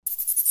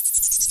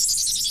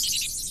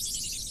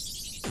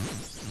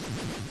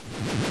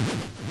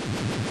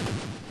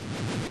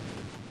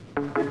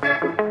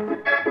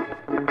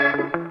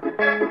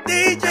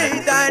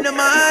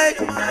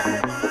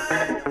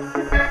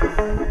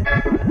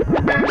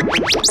Yep.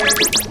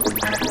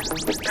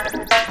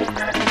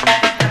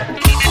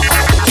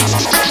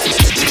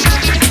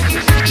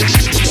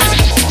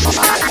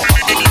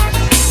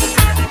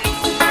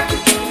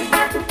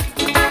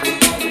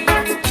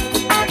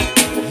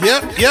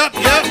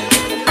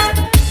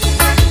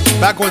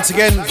 Back once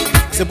again,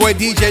 it's your boy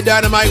DJ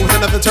Dynamite with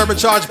another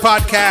Turbocharged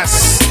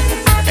podcast.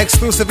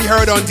 Exclusively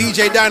heard on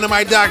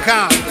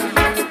DJDynamite.com.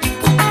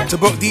 To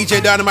book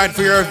DJ Dynamite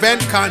for your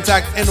event,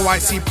 contact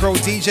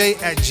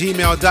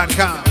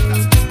nycprodj@gmail.com.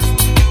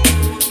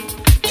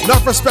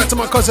 Enough respect to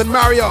my cousin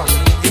Mario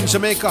in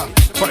Jamaica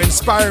for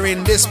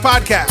inspiring this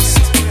podcast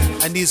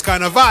and these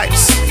kind of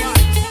vibes.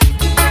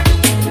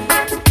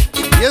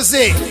 You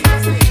see?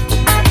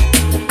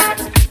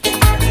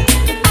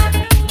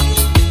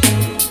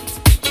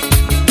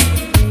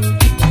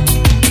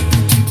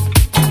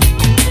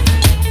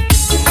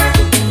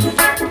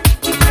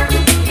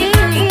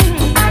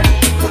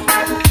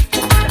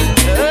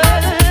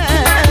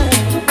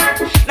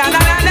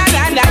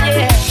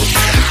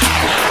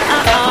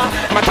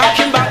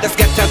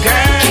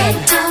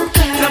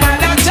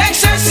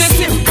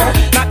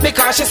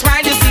 Because she's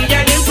fine, you see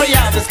her in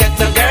prayer. This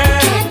ghetto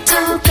girl.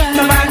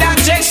 No man that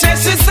takes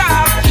she's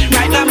soft.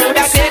 Right now, mood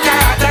I take her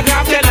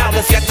autograph. You know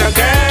this ghetto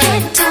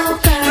girl.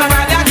 No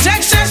man that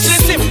takes she's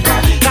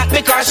simple. Not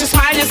because she's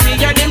fine, you see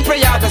her in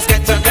prayer. This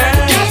ghetto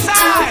girl.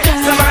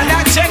 No man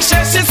that takes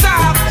she's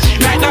soft.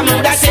 Right now,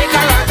 mood I take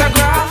her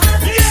autograph.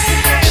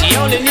 She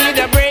only need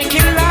a break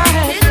in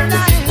life,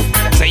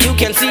 so you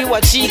can see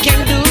what she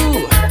can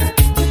do.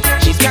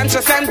 She's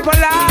conscious and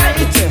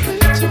polite,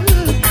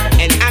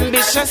 and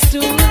ambitious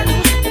too.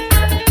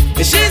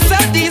 She's so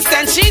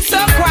decent, she's so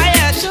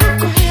quiet.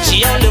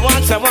 She only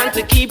wants someone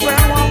to keep her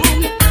warm.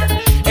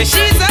 And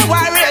she's a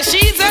warrior,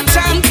 she's a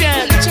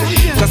champion.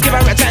 Just give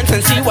her a chance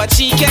and see what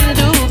she can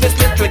do. This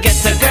little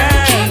ghetto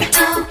girl.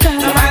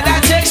 No matter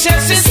takes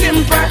she's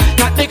simple.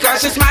 Not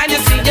because she's mine, you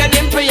see your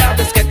dimple. You're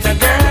this ghetto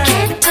girl.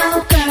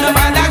 No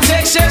matter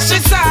takes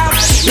she's soft.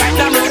 Right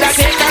now, mood I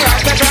take her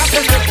off the drop.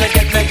 This little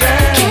ghetto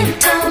girl.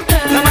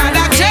 No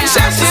matter takes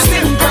she's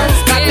simple.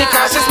 Not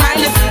because she's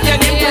mine, you see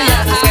your dimple.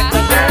 You're this ghetto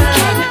girl.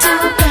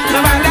 No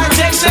matter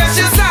takes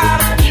she's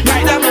soft.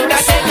 Right now, mood I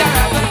take her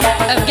off.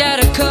 I've got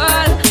a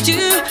call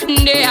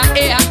today,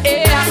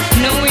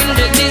 knowing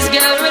that this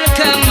girl will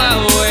come my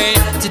way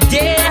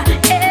today.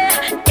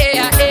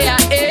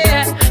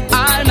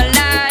 All my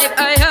life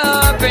I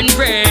hope and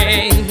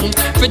pray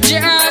for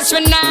just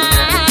one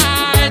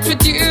night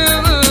with you,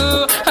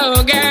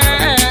 oh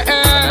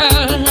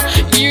girl.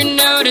 You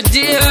know the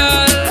deal,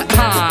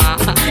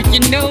 you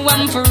know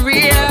I'm for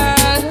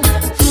real.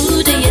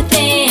 Who do you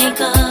think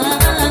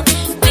of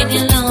when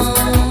you're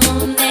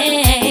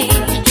lonely?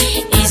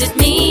 Is it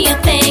me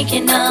you're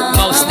thinking of?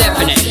 Most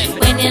definitely.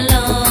 When you're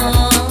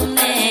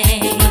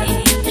lonely,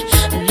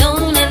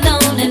 lonely,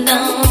 lonely,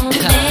 lonely,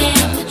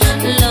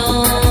 lonely,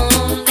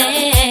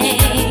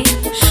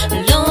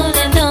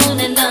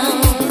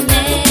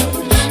 lonely,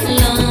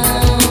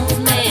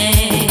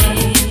 lonely.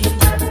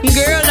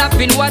 Girl, I've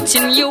been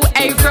watching you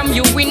from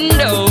your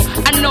window.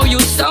 I know you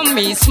saw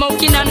me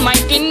smoking on my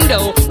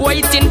Indo,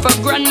 waiting for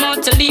grandma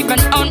to leave an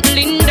Aunt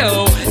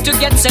Lindo to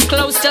get so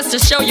close just to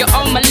show you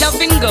all my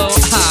loving go.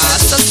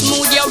 So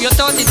smooth, yo, you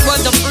thought it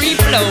was a free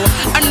flow.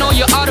 I know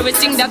you always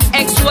think that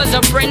X was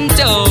a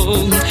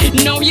Brento.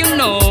 No, you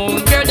know,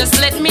 girl, just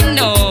let me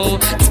know.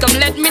 Just come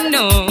let me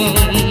know.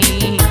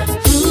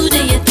 Who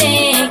do you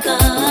think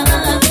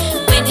of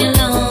when you're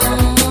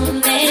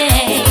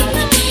lonely?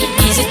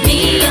 Is it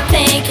me you're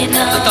thinking of? I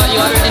thought you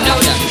already know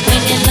that.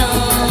 When you're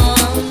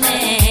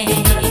lonely,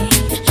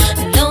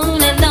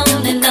 lonely,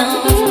 lonely,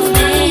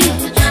 lonely,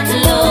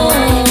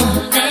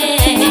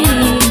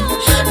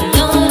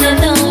 lonely,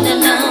 lonely,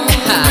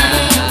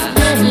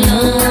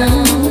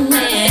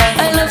 lonely.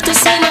 I love to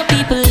see my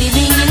people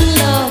living in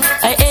love.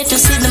 I hate to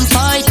see them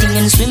fighting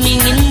and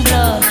swimming in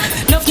blood.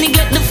 Enough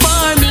neglect the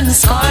farming,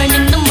 scarring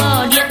in the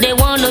mud. Yet they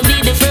wanna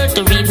be the first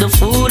to reap the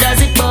food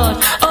as it bud.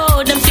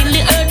 Oh, them fill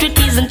the earth with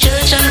peas and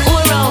church and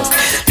oros.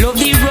 Love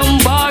the rum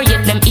bar,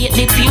 yet them eat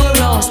the pure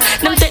rose.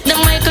 Them take the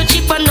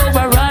microchip and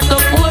override the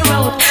pour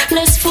out.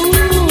 Less food,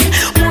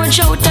 more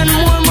shout and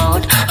more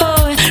mouth.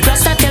 Oh,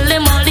 Rasta tell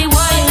them all the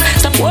while.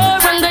 Stop war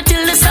and go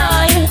till the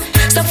soil.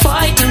 Stop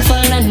fighting for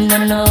land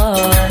and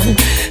all.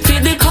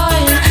 Feed the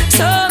coil,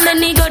 so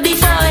many go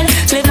defile.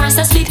 Slave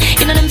master spit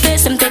in them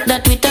face, them take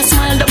that with a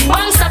smile. The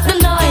banks of the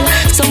Nile,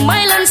 so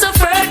my land so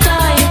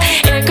fertile.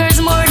 Acres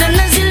more than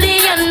a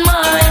zillion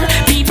mile.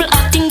 People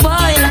acting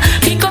vile,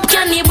 pick up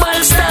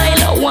cannibal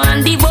style.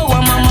 One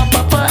devour mama,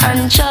 papa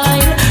and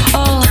child.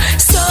 Oh,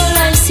 soul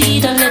I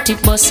see, don't let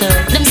it bust her.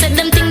 Them said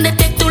them think they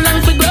take too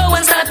long to grow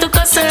and start to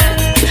cuss her.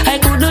 I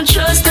couldn't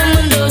trust them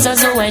and those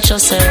as how I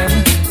trust her.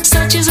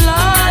 Such is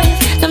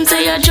life, them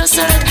say I just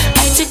heard.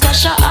 I take a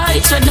shot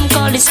heights where them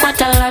call it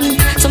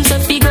Scotland. Some say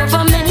fi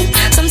government,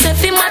 some say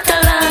fi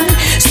Matalan.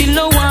 Still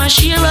no one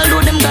share,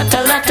 although them got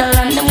a lot of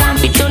land. Them want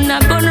fi turn a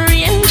gun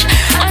range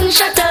and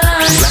shut a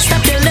land. Rasta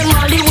tell them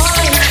all the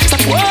while,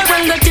 stop war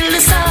and go till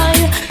the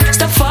soil.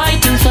 Stop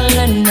fighting for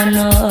land and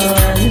all.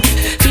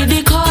 Feel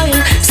the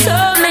coil,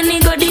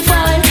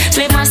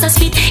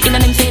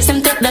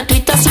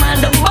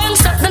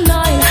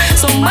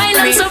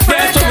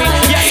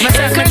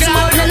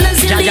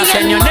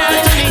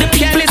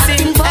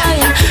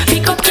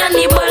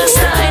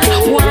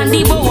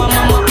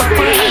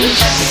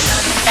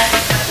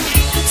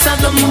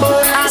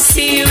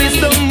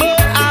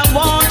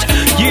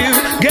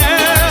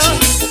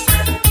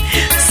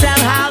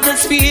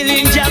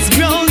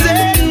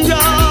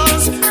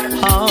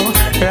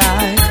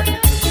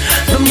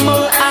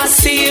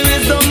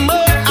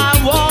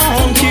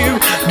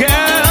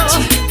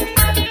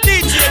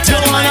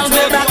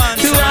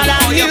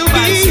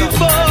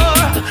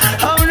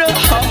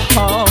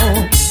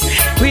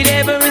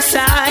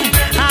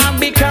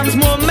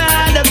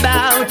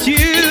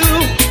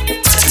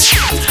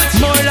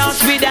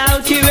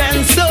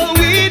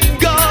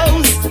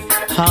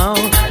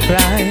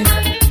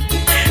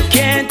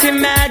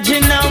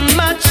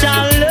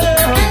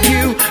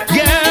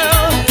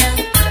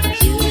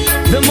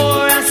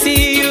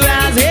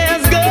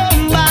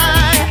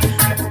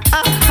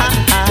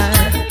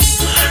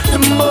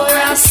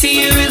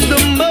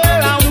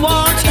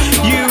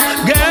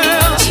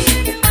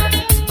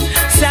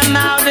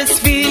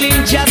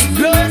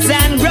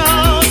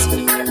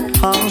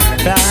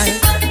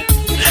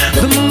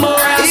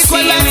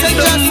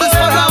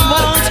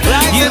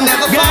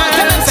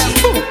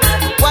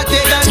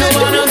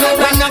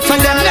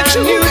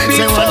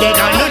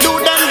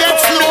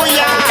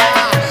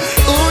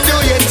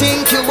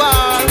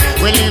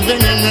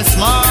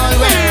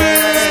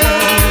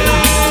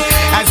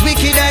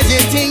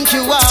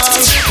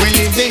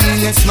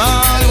 a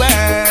small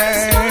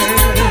world.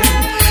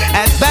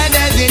 As bad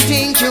as you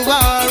think you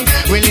are,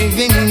 we're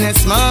living in a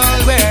small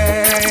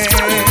world.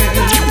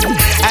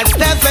 As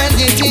tough as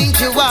you think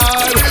you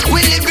are,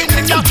 we're living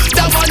in the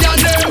one you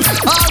know.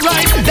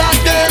 Alright, that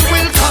day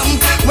will come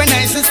when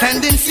I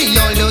stand and see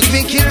all those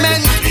wicked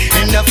men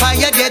in the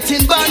fire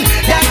getting burned.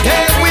 That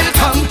day will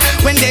come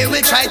when they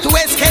will try to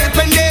escape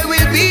and there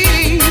will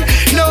be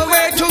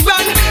nowhere to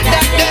run.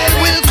 That day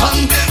will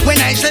come when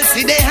I shall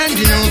see they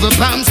handing over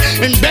bombs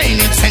and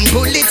bayonets and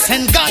bullets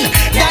and guns.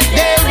 That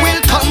day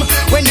will come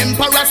when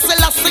Emperor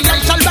Selassie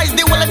shall rise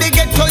the whole of the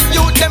ghetto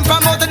youth them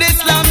from out of the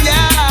slum,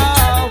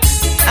 yeah.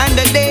 And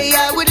the day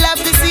I would love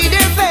to see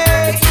their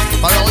face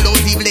for all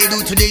those evil they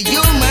do to the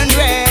human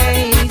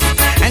race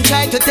and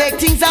try to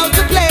take things out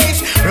of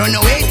place, run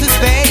away to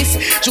space,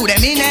 shoot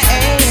them in the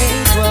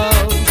ace. Whoa.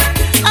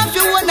 If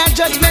you want a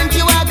judgment,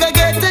 you are gonna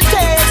get the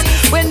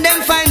taste when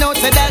them find out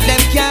that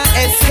them can't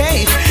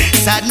escape.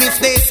 Sadness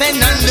they send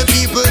on the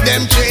people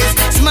them trace.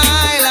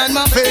 Smile on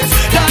my face.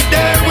 That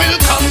day will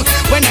come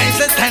when I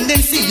shall stand and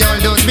see all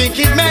those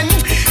wicked men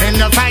in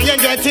the fire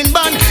getting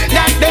burned.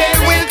 That day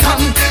will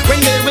come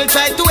when they will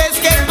try to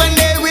escape and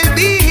there will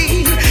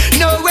be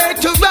nowhere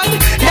to run.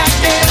 That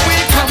day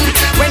will come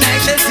when I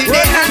shall see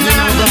they handing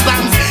over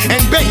bombs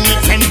and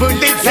bayonets and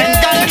bullets and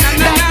guns.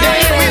 That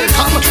day will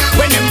come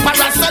when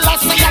Emperor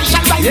Selassie shall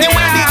rise the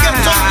world again.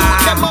 So you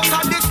them out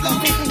of this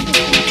love.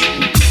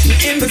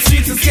 In the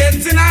streets it's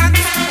getting hot,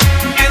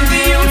 and the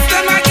youth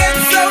them I get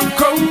so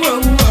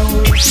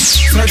cold.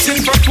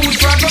 Searching for food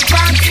for the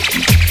pot,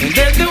 and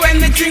they'll do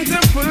anything to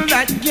fill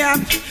that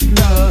gap.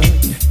 Lord,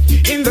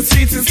 in the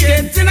streets it's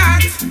getting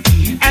hot,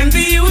 and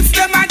the youth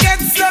them I get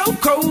so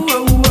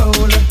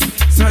cold.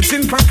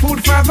 Searching for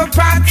food for the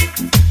pot,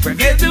 but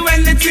they'll do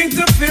anything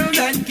to fill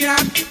that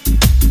gap.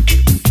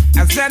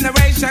 As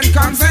generation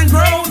comes and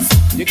grows,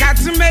 you got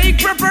to make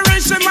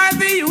preparation while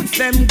the youth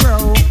them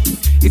grow.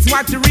 It's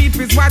what you reap,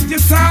 it's what you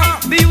sow.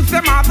 The youth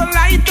them are the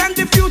light and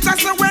the future,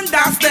 so when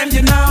that's them,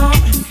 you know.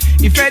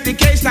 If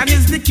education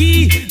is the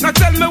key, now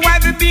tell me why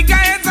the big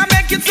heads are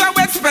make it so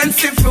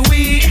expensive for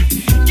we.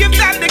 Give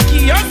them the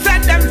key or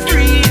set them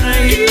free.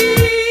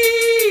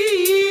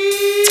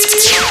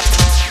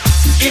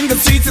 In the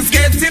streets it's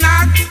getting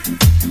hot,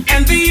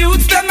 and the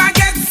youth them I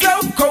get so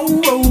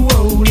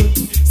cold.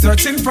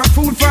 Searching for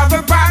food for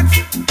the pot,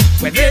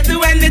 where they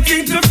do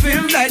anything to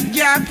fill that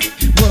gap.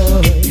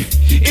 Whoa.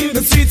 In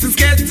the streets it's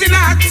getting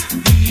hot,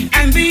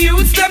 and the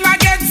youth them I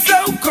get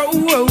so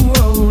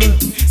cold.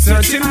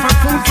 Searching for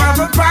food for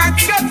the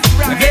pot,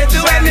 where they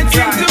do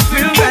anything to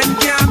fill that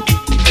gap.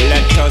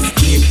 Let us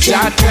give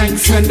Jah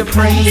thanks and the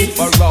praise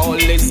for all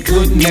His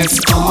goodness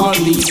all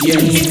these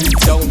years.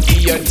 Don't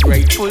be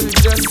ungrateful,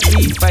 just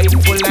be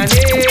faithful and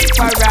live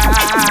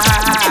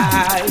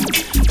right.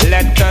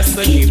 Let us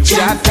give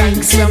Jah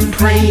thanks and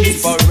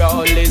praise for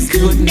all His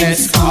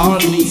goodness all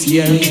these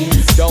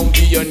years. Don't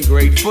be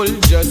ungrateful,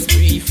 just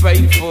be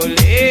faithful,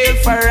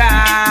 live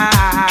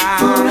right.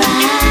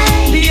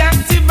 Be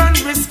active and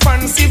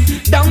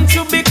responsive, don't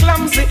you be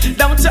clumsy,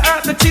 don't you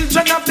hurt the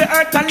children of the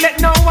earth and let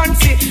no one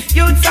see.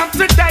 Youths have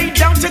to die,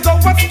 don't you go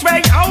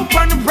astray.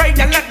 Open pray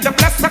and let the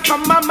blessing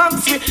come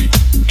amongst me.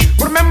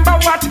 Remember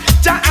what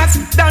Jah has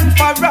done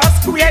for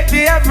us. Create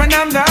the heaven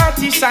and the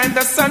earth, He shine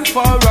the sun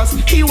for us.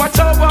 He watch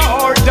over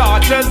our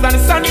daughters and the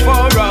sun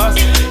for us.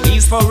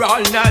 He's for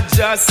all, not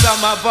just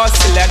some of us.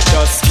 Let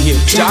us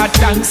give Jah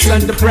thanks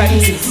and the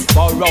praise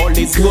for all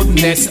His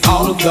goodness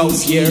all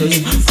those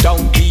years.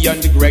 Don't be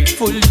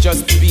ungrateful,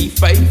 just be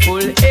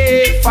faithful,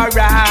 if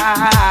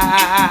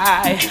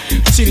I.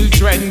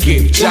 Children,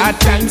 give Jah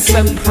thanks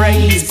and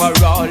praise for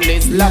all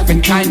His love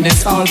and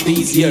kindness all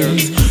these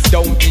years.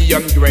 Don't be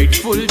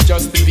ungrateful,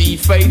 just be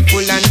faithful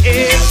and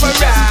if I.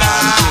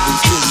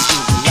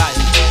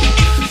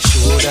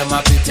 Show them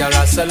a picture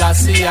of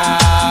Selassie,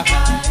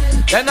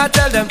 then I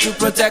tell them to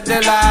protect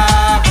the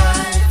life.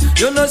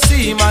 You know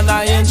see man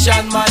a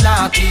ancient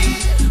monarchy,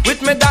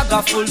 with me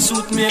dagger full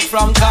suit made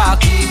from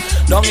khaki.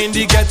 Down in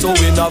the ghetto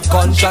we have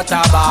gunshot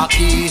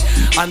tabaki,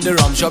 and the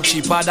rum shop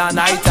cheaper than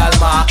Ital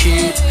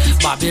market.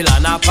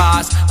 Babylon a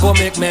pass, go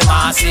make me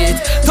mass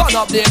it. Turn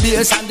up the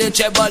bass and the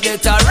treble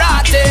it a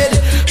rotted.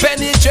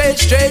 Penetrate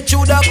straight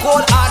through the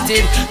cold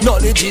hearted.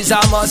 Knowledge is a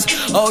must,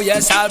 oh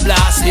yes I'll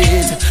blast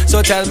it.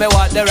 So tell me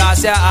what the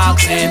rest you're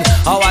asking,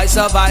 how I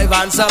survive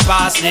and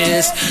surpass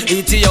this.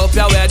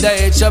 Ethiopia where the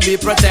age should be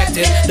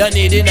protected, the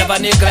needy never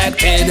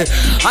neglected.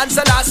 And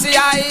Selassie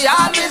I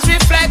always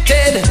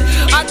reflected.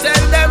 I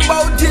tell them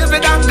about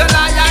David and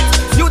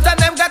Goliath. Youth and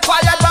them get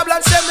quiet,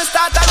 Babylon say me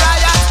start a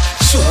riot.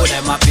 Show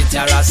them a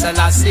picture of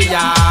Selassie,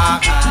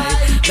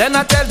 then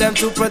I tell them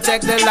to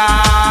protect the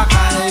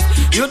life.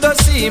 You don't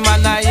see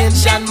man a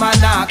ancient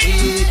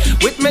monarchy,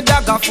 with me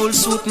dagger full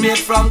suit made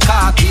from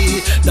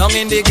khaki. Down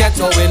in the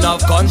ghetto we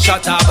have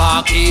gunshot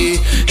tabaki.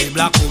 A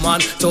black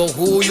woman to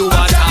who you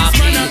are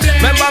talking.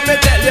 Remember me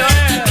tell you,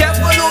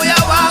 careful who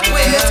you walk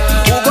with.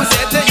 Who go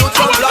set the youth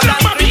from blood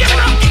and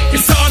freedom.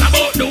 It's all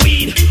about the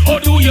weed, or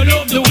do you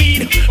love the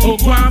weed? Oh,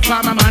 go on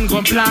farm a man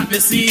gon' plant the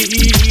seed.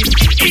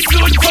 It's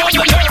good for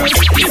the nerves,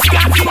 it's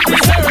got to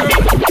preserve.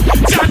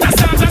 Chant a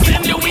psalms and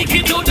send the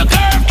wicked to the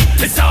curb.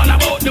 It's all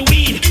about the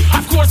weed,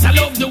 of course I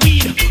love the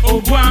weed.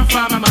 Oh, go on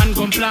farm a man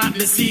gon' plant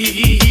the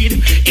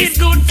seed. It's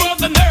good for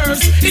the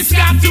nerves, it's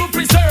got to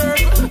preserve.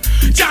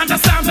 Chant a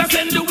psalms and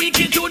send the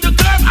wicked to the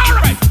curb.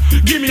 Alright,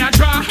 give me a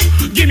draw,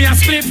 give me a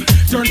split.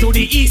 Turn to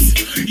the east,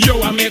 yo,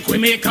 we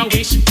make a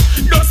wish.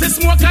 Does the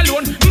smoke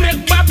alone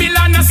make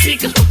Babylon a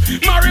sick?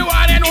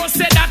 Marijuana no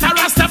say that a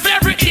rasta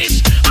favorite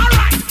dish.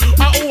 Alright,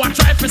 I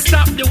try to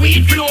stop the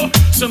weed flow.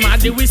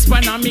 Somebody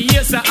whisper on me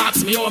ears to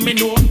ask me how me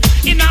know.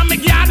 In a me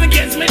garden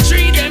against me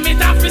tree, them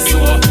it have to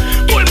sow.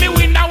 Pull me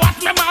window,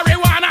 watch me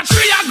marijuana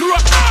tree I grow.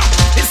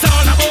 It's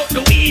all about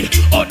the weed,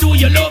 or do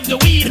you love the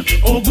weed?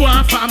 Oh, go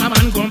on farm a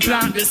man gon'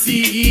 plant the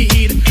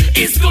seed.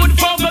 It's good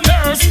for the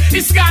nerves,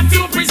 it's got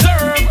to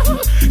preserve.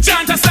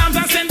 Chant a psalms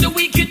and send the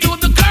wicked to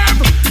the curb.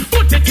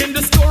 Put it in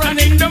the store and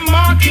in the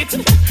market.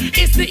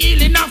 It's the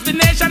healing of the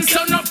nation,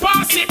 so no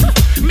pass it.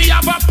 Me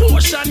have a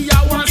portion,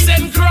 ya want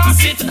send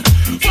cross it.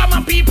 For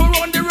my people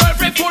on the road,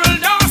 we full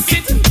dance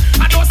it.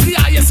 I don't see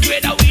highest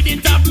grade of weed,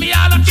 it have me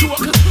all a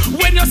choke.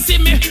 When you see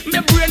me,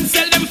 my brain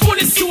cell them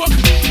fully soak.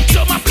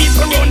 So my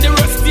people on the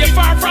road stay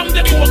far from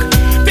the coke.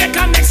 Take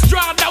an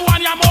extra, the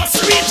one you must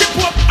reach the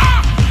pope.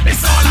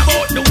 It's all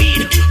about the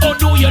weed, or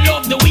do you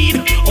love the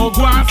weed? Oh,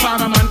 go on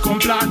farm a man come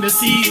plant the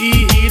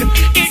seed.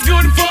 It's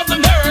good for the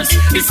nerves,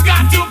 it's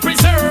got to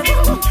preserve.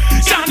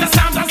 Chant the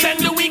psalms and send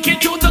the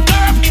wicked to the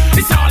curb.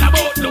 It's all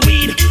about the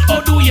weed,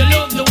 or do you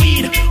love the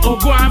weed? Oh,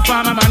 go on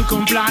farm a man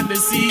come plant the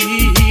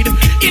seed.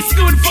 It's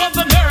good for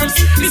the nerves,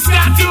 it's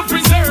got to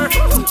preserve.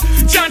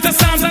 Chant the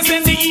psalms and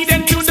send the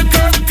Eden to the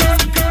curb.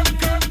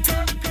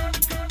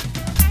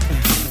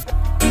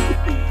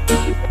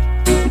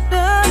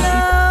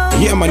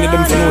 Yeah, man, you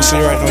them for no say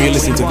right now. You're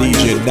listening to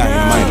DJ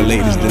Dynamite, the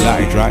ladies'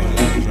 delight, right?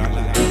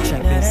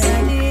 Check this.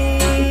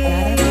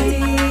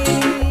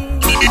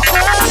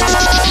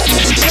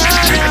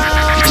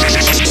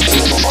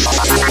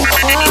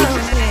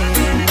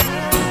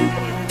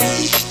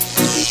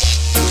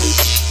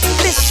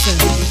 Listen,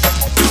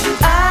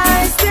 I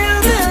still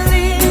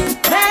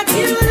believe that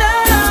you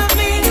love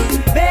me,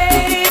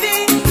 baby.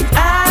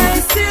 I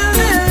still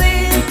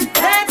believe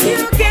that you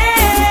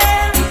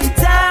care,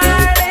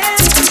 darling.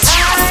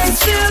 I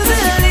still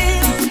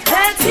believe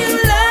that you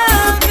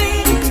love me,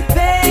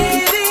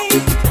 baby.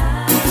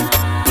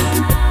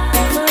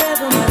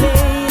 Forever my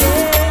lady.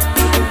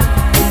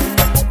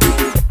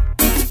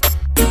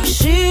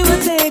 She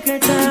would take her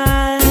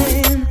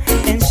time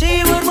and she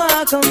would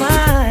walk a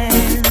mile,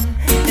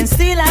 and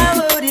still I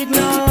would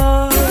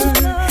ignore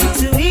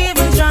to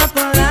even drop a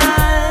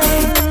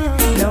line.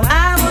 No, I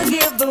would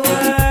give the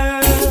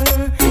world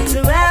to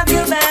have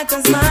you back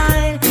as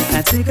mine.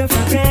 I took her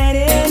for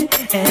granted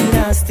and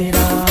lost it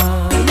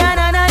all.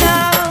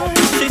 No.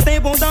 She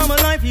stayed both down my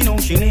life, you know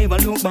she never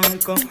look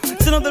back.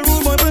 Sit up the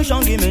rude boy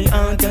pressure, give me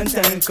heart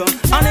attack.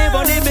 I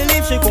never did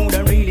believe she could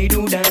really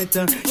do that.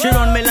 She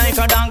run me like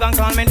a dog and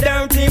call me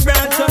dirty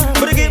brat.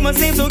 But I get my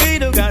seem to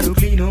get a guy to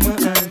clean on my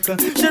act.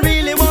 She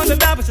really wants to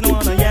die, but she don't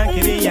wanna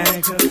yakety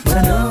yak. But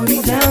I know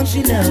deep down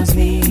she loves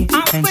me,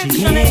 and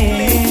she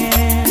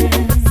cares.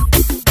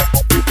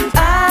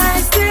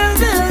 I still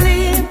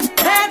believe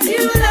that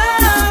you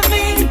love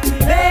me,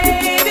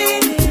 baby.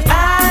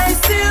 I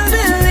still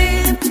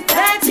believe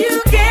that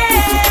you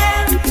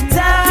care,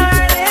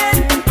 darling.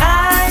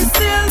 I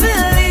still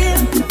believe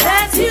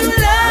that you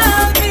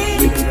love me,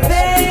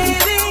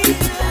 baby.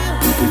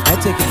 I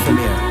take it from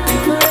here.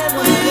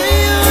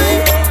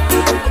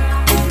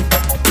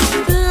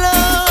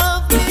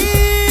 Love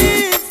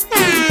is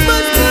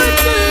much more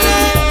to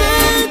love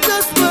than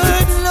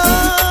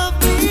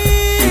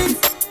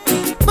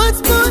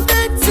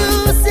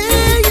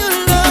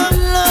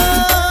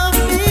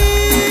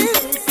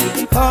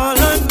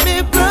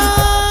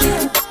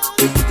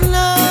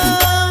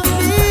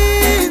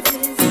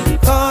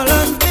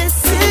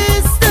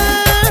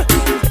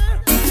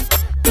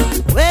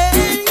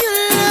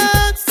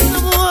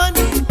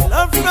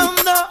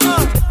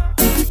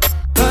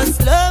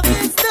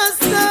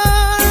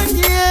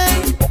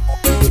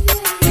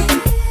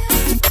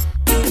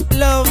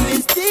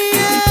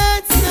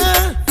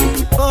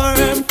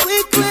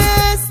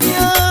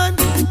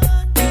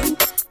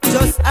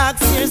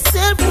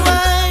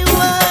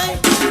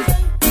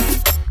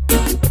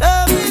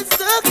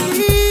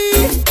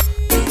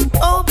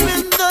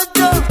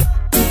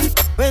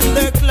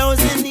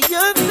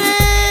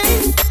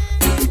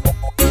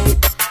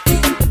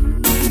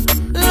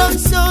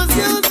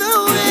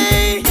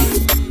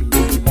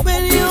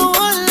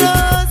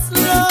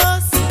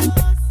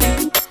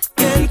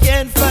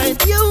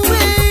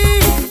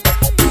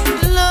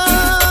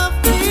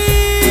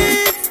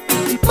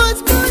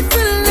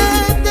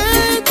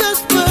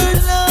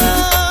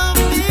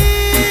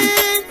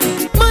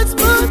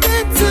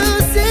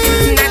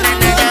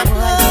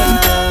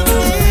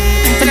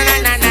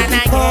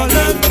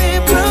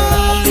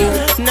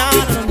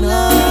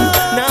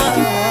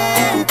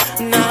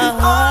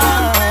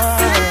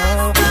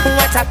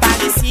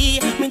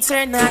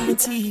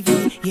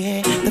TV.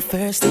 Yeah, the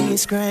first thing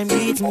is crime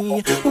with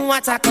me.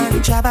 What a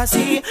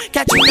controversy,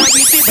 catching a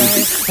wicked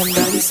bird. And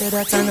now you say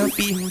that I'm not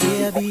being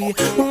baby.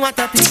 What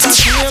a piece of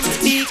shame,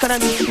 the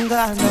economy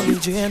gone on the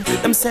drain.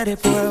 Them say the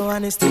poor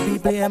one is to be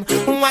blamed.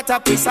 What a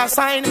piece of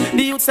sign,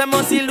 the youths they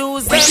must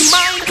lose their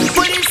mind.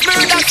 Police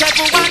murder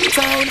for one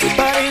town,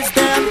 but is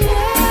there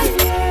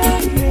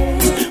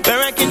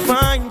where I can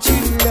find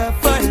true love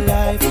for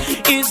life?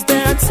 Is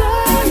there a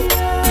time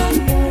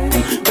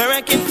where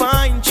I can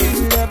find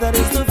true love that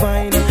is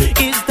divine?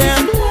 Is there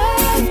a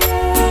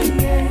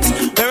place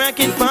where I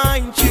can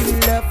find true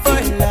love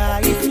for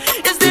life?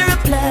 Is there a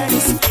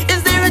place?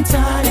 Is there a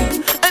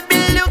time? I've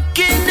been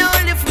looking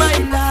all of my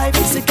life.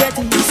 So get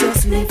to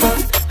just live up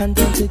and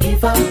don't to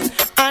give up.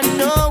 I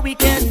know we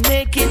can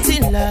make it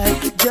in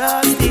life.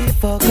 Just stay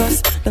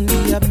focused, don't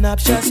be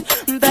obnoxious.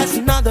 That's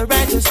not the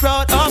righteous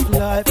road of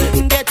life.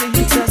 Get to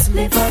just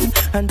live up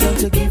and don't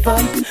to give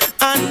up.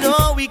 I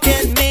know we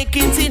can make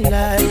it in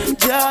life.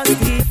 Just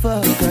be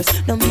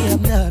focused, don't be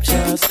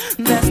obnoxious.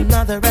 That's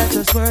not the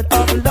righteous word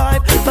of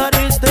life. But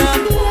is there a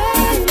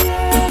place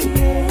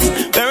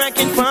where I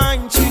can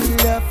find true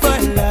love for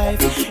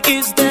life?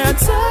 Is there a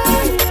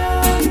time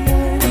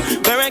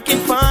where I can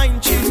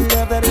find true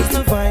love that is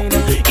divine?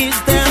 Is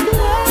there a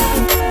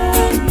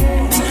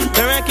place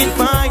where I can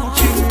find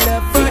true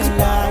love for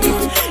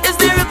life? Is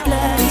there a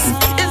place?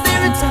 Is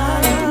there a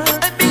time?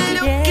 I've been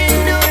looking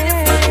all of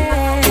my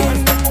life.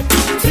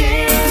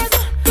 Tears,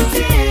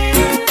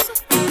 tears,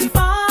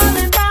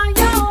 falling down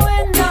your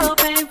window,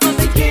 paying for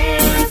the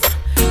years,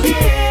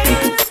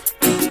 years.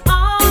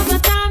 All the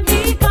time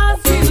he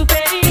caused you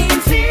pain.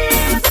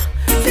 Tears,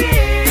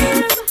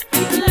 tears,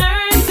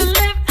 learn to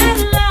live and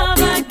love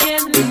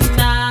again.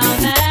 Now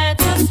that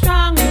you're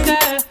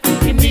stronger,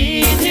 you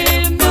need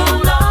him no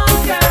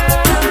longer.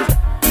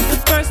 The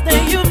first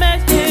day you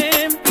met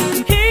him,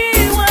 he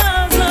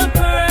was a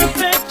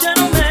perfect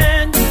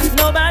gentleman.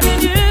 Nobody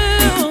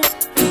knew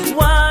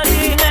what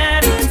he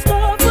had in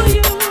store for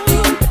you.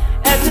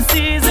 As the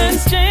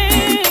seasons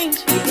change,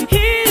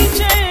 he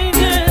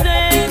changes,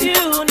 and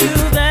you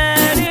knew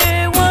that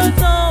it was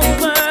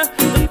over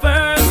the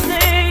first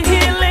day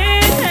he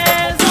laid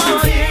hands on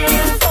you.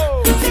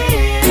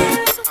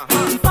 Tears,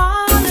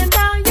 falling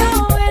down your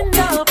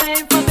window,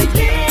 paying for the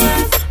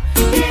years,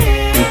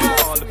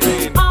 years.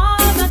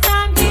 All the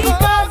time he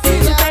caused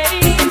you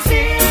pain.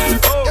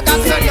 Tears, You got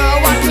to know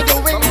what you're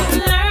doing.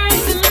 learn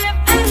to live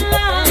and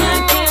love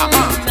again.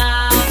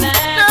 Now that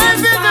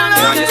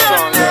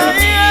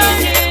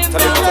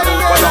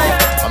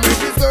I met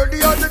this girl the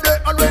other day,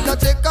 and when I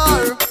check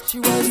her, she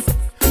was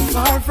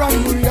far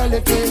from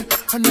reality.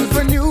 I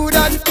never knew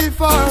that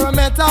before I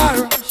met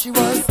her. She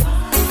was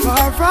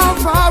far from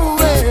far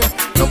away.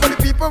 Nobody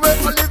people where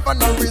I live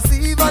and I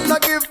receive and I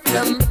give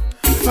them.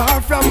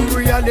 Far from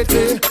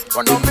reality.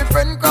 One of my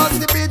friends crossed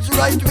the beach,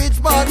 right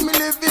which part me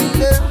living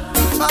there.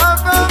 Far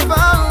from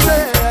far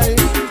away.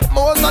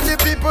 Most of the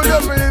people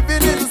them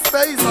living in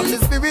space, and the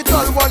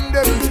spiritual one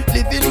them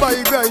living by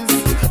grace.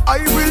 I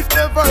will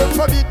never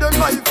forbid on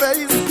my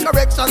face.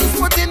 Corrections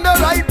put in the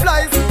right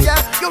place. Yeah,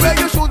 you wear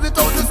your shoes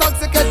without the socks,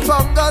 you get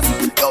fungus.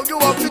 Yo, you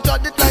have to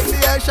judge it like the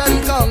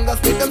Asian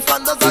Congress. With them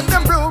standards and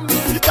them brooms,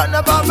 you can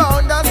never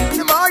bound us.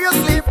 The more you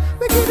sleep,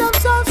 we give them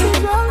chance to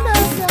drown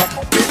us.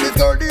 Meet this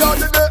girl the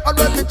other day, and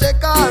when me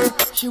check her,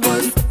 she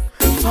was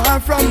far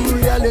from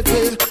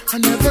reality. I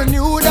never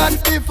knew that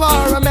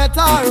before I met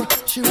her.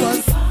 She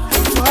was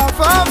far,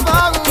 far,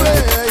 far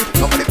away.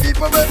 How many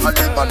people will I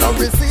live and I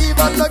receive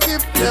and I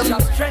give them?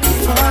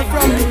 Far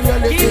from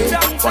reality.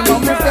 One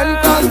of my friends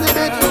calls the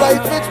bitch,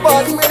 right which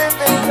part me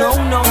living. No,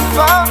 no,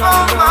 Far,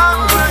 far, far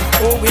away.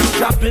 oh, if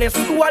God bless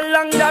you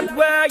along that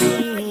way,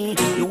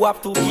 you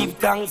have to give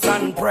thanks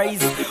and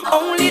praise.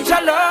 Only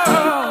your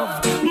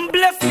love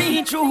bless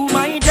me through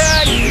my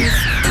days.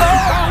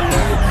 Oh,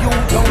 you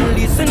don't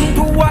listen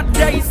to what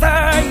they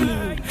say.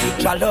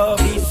 Your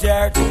love is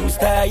here to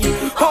stay.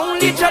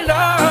 Only your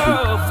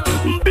love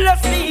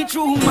bless me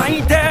through my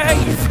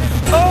days.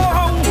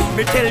 Oh,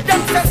 me tell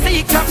them to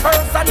seek your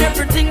first and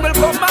everything will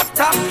come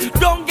after.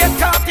 Don't get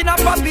caught in a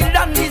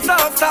Babylon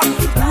disaster.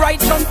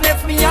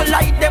 Righteousness me a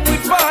light them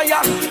with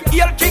fire.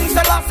 Hail King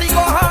Selassie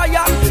go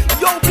higher.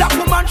 Yo black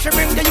woman she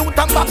bring the youth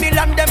and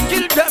Babylon them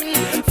kill them.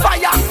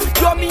 Fire,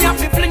 yo me have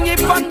to fling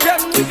it on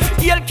them.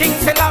 Hail King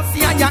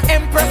Selassie and your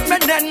Empress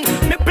Menen.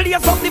 Me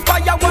blaze up the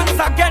fire once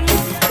again.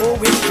 Oh,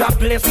 if God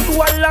bless you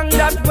along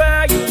that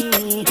way,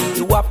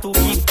 you have to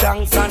give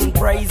thanks and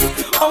praise.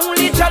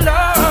 Only your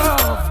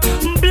love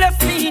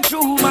bless me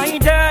through my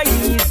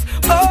days.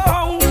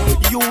 Oh,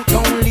 you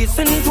don't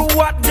listen to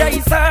what they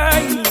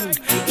say.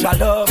 Your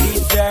love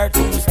is there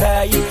to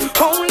stay.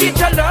 Only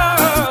your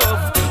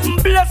love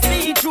bless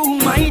me through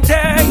my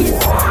days.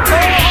 Oh.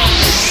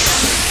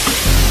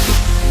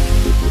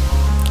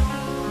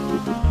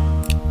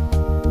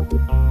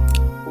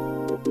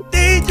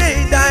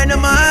 DJ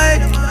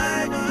Dynamite.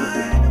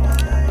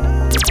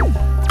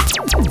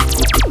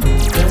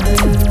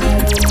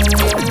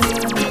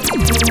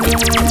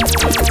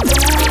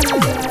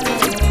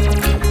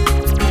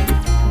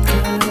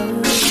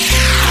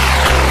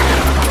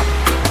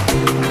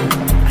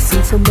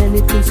 so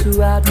many things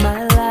throughout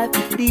my life.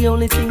 The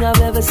only thing I've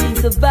ever seen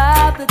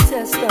survive the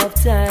test of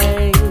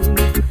time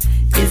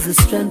is the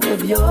strength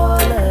of your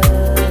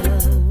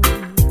love.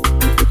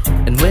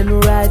 And when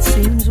right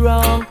seems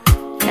wrong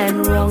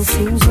and wrong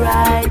seems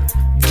right,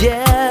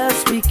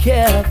 just be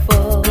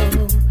careful,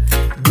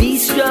 be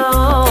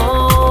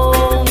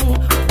strong.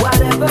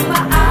 Whatever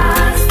my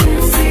eyes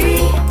can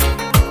see,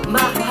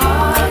 my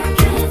heart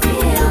can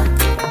feel.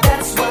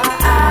 That's why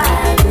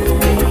I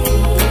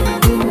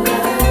believe in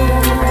love.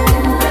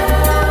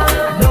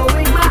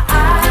 Knowing my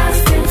eyes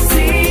can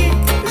see,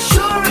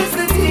 sure as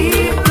the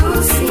deep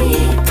blue sea.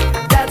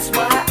 That's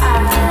why I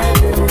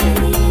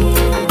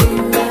believe in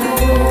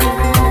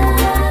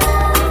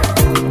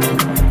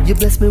love. You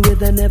bless me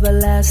with an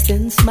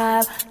everlasting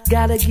smile.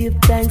 Gotta give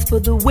thanks for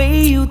the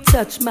way you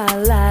touch my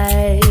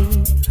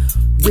life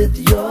with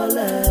your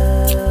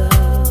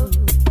love.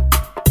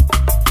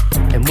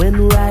 And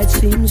when right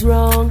seems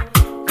wrong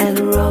and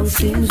wrong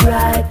seems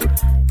right,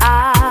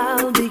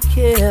 I'll be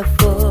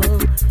careful,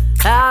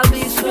 I'll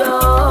be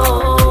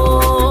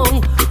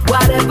strong.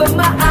 Whatever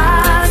my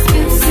eyes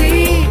can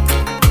see,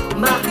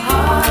 my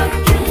heart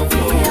can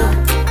feel.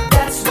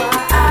 That's why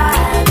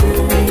I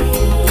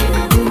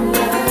believe in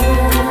love.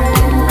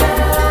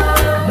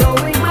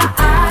 Knowing my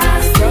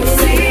eyes can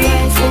see,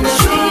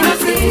 sure as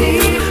the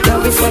deep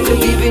love is what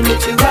you're giving me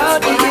throughout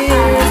the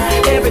years.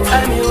 Every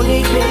time you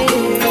need me,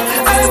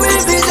 I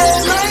will be there,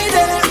 right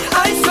there,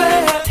 I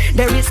swear.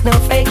 There is no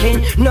faking,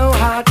 no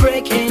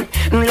heartbreaking.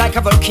 Like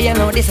a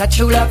volcano, this a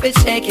true love is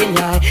shaking,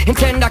 yeah. In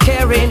tender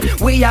caring,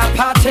 we are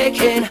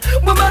partaking.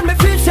 Woman, me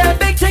feel say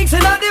big things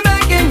in all the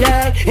making,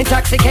 yeah.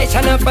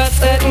 Intoxication of a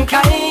certain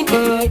kind,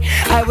 boy.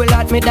 I will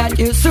admit that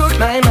you suit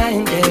my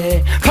mind,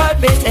 yeah.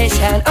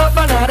 Conversation of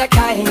another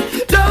kind.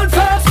 Don't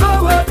fast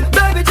forward,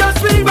 baby,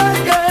 just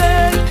rewind,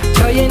 yeah.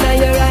 Joy in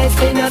your eyes,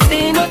 me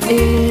nothing no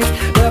tears.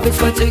 Love is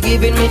what you're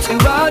giving me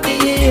throughout the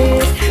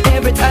years.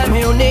 Every time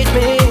you need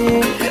me,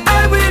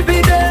 I will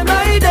be there,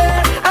 my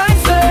dear, I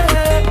swear.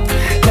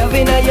 Love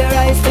in your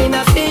eyes, me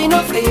nothing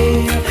no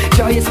fear.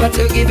 Joy is what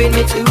you're giving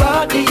me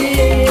throughout the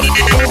years.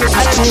 Every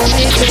time you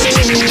need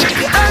me,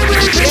 I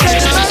will be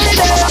there, my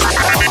dear.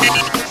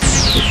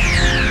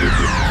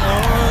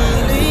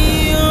 Only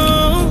you,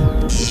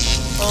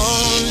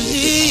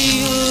 only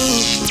you.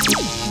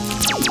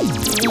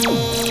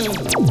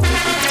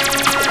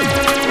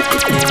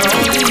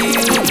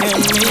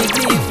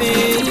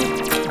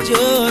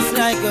 Just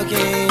like a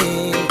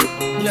king,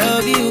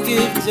 love you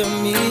give to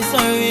me,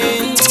 sorry,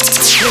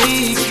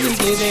 makes me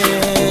give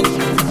in.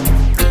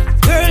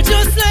 Girl,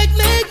 just like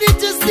magnet,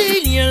 just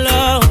steal your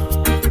love,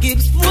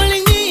 keeps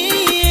pulling me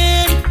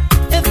in.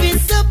 If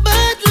it's a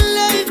battle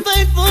I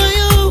fight for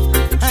you,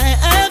 I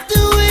have to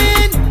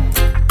win.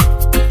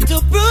 To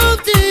prove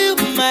to you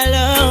my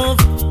love,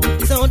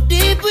 so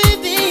deep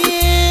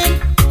within.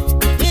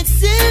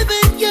 It's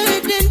even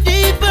getting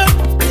deeper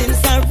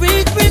since I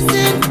reached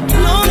prison.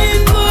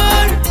 Longing for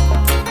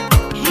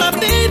my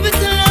baby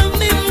to love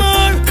me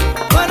more.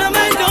 What am I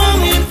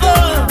longing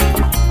for?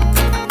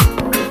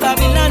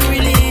 Babylon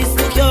release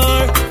the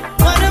cure.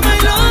 What am I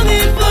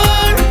longing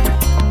for?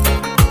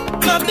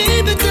 My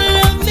baby to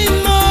love me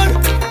more.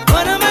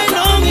 What am I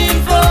longing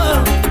for?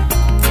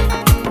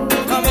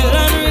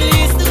 Babylon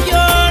release the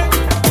cure.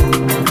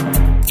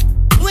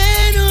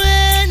 When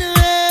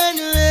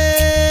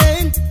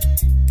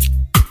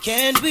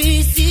can we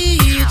see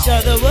each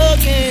other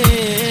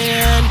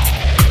again?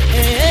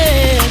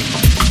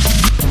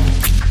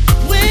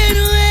 When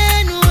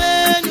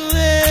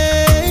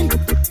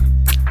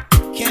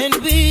can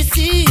we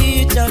see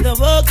each other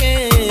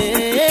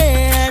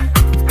again?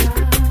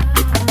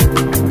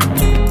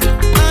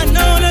 I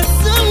know that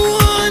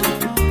someone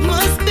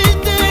must be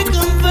there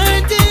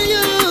comforting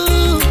you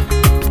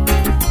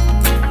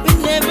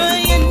whenever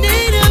you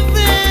need a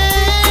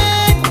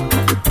friend.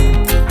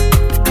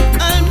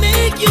 I'll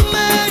make you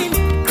mine.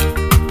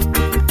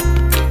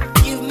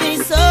 Give me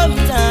some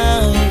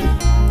time.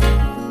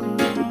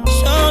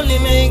 Surely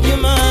make you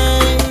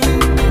mine.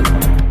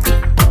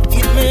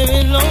 It may be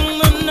long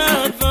but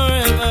not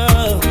forever.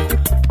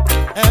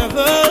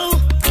 Ever.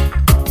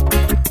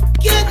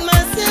 Get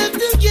myself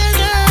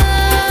together.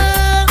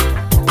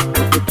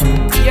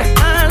 Yeah,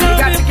 you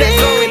got to get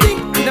going.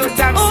 No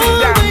time to sit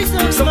down.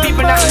 Some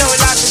people that know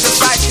life is a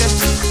cycle.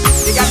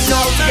 They got to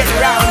know how to get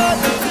around.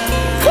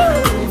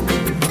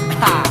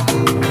 Ha.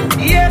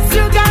 Yes,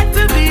 you got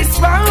to be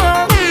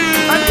strong.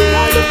 And do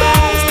all the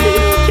best you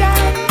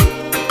can.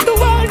 The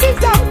world is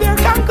out there,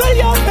 conquer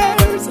your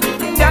fears.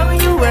 Now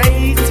you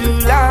wait too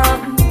long.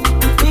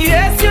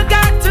 Yes, you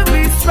got to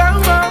be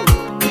strong.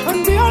 And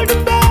do all the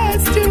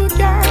best you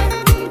can.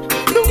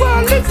 The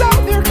world is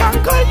out there,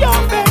 conquer your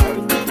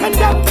fears. And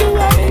now you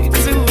wait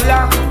too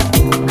long.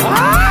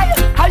 Hi,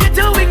 how you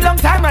doing? Long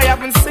time I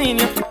haven't seen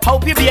you.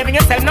 Hope you're behaving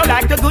yourself now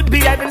like a good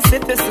behaving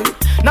citizen.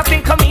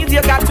 Nothing come easy,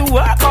 you got to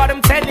work hard,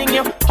 I'm telling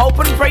you. Hope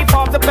and pray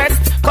for the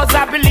best, cause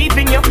I believe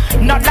in you.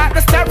 Not like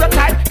the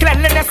stereotype,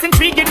 cleanliness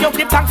intriguing you.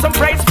 Give thanks and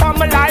praise for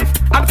my life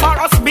and for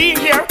us being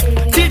here.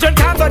 Children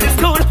can't go to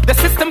school, the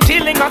system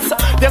killing us.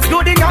 There's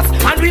good in us,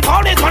 and we've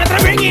all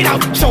Bring it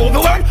out, show the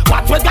world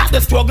what we got. The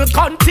struggle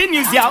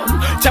continues, yo.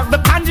 Check the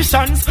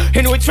conditions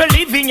in which we're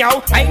living,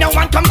 yo. Ain't no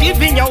one come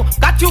giving, yo.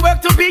 Got to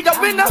work to be a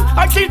winner.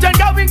 Our children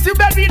going to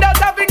bed without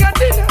having a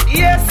dinner.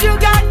 Yes, you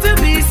got to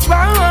be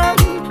strong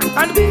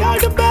and be all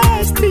the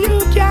best you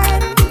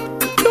can.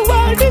 The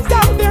world is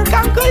out there,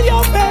 conquer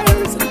your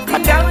fears,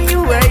 and now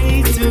you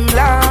wait too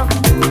long.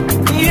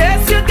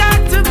 Yes, you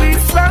got to be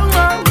strong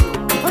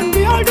and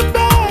be all the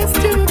best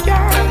you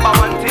can.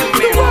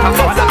 The world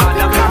is out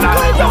there,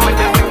 conquer your fears.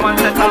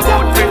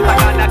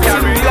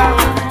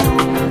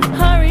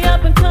 Hurry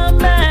up and come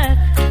back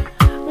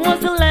was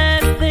the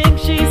last thing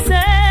she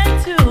said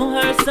to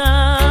her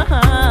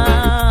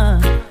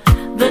son.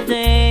 The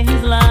day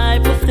his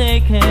life was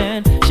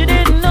taken, she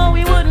didn't know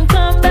he wouldn't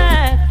come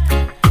back.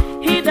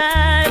 He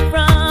died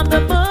from the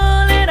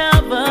bullet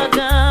of a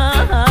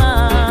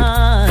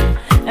gun,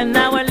 and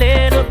now her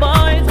little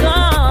boy's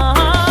gone.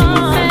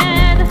 She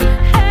said,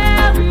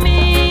 help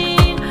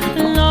me,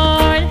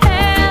 Lord,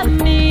 help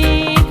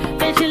me.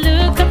 Then she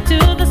looked up to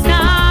the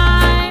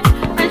sky,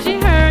 and she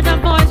heard a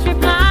voice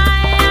reply,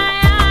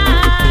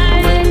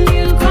 when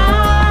you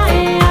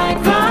cry, I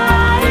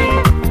cry.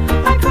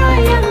 I cry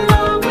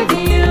along with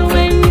you.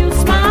 When you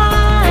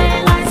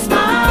smile, I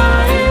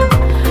smile.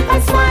 I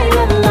smile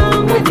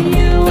along with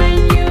you. When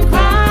you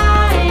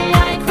cry,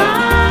 I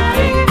cry.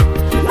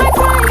 I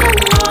cry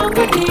along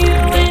with you.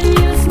 When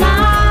you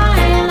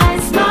smile, I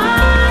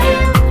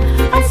smile.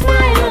 I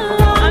smile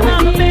along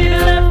with you. Another baby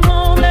left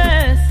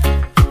homeless,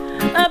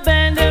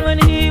 abandoned when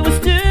he was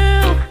 2.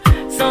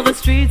 So the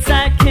streets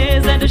had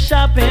kids and the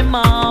shopping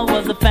mall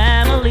was the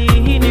family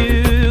he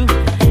knew.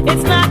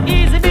 It's not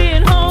easy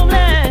being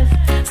homeless.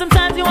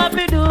 Sometimes you have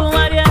to do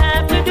what you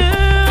have to do.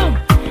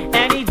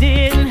 And he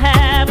didn't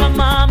have a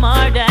mom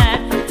or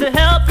dad to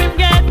help him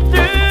get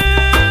through.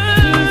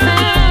 He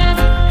said,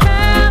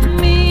 help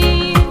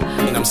me,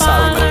 And I'm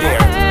sorry, my dear.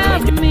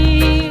 help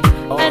me.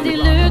 And he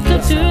looked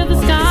up to the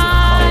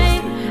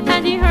sky,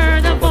 and he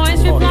heard a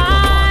voice reply,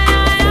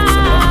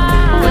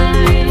 when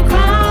you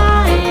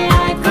cry,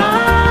 I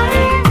cry.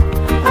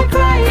 I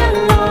cry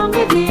along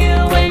with you.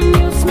 When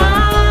you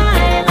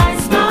smile, I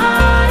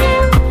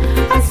smile.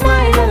 I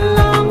smile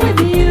along with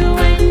you.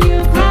 When you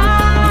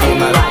cry,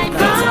 I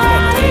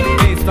cry.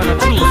 Based on a I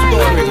true cry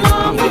story.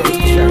 along with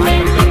you.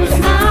 When you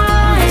smile,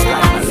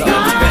 I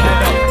smile.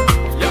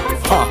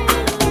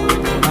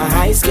 My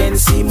eyes can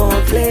see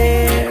more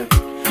clear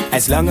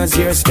as long as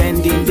you're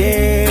standing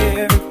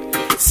there.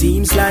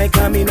 Seems like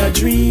I'm in a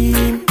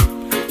dream,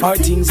 or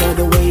things are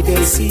the way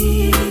they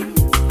seem.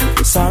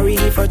 Sorry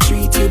if I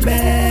treat you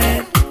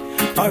bad,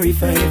 or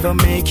if I ever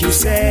make you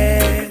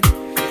sad.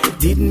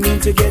 Didn't mean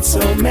to get so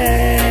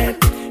mad.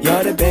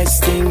 You're the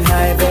best thing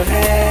I ever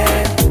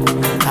had.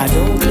 I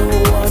don't know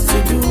what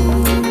to do.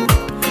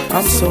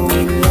 I'm so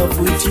in love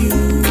with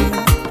you.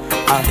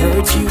 I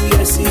hurt you,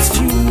 yes it's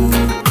true,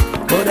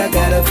 but I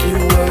got a few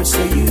words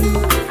for you.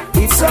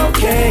 It's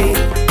okay,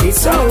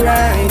 it's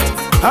alright.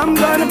 I'm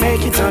gonna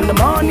make it on the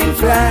morning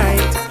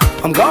flight.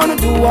 I'm gonna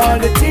do all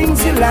the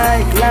things you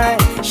like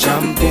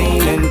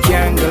champagne and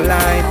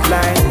candlelight,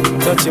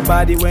 touch your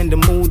body when the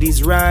mood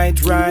is right.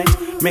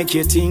 Make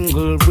you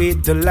tingle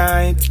with the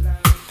light.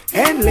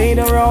 And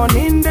later on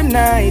in the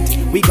night,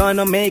 we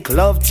gonna make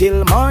love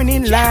till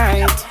morning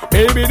light.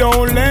 Baby,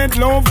 don't let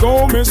love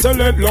go, mister,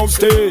 let love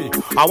stay.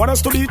 I want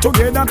us to be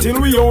together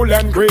till we old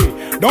and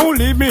grey. Don't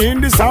leave me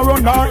in this sorrow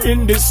nor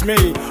in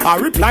dismay. A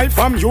reply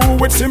from you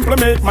would simply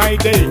make my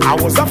day. I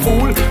was a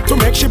fool to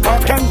make she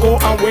pop and go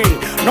away.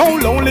 No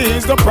lonely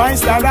is the price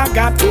that I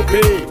got to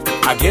pay.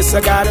 I guess I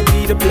gotta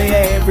be the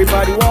player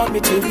everybody want me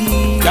to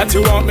be. That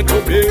you want me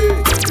to be,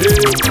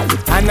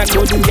 yeah. And I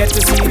couldn't get to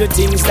see the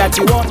things that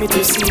you want me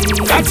to see.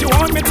 That you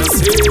want me to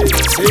see.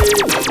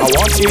 I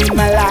want you in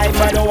my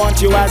life, I don't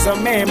want you as a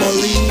memory.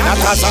 Not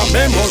as a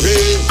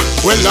memory.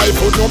 Well, life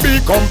would not be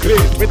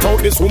complete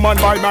without this woman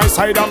by my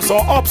side. I'm so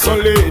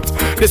obsolete.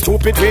 The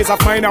stupid ways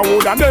of mine I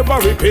would never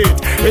repeat.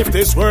 If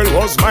this world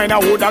was mine, I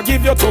would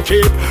give you to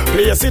keep.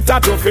 Place it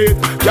at your feet.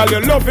 Girl,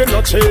 your love is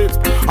not cheap.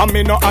 I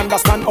may not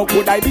understand how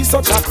could I be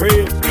such a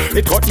creep.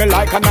 It cut me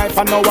like a knife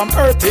and now I'm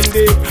hurting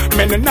deep.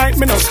 Many night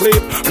me no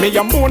sleep. Me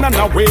a moan and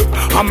a wake.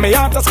 And me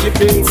heart a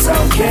skipping. It's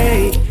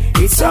okay,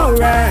 it's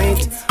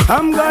alright.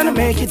 I'm gonna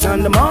make it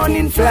on the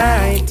morning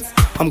flight.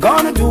 I'm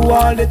gonna do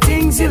all the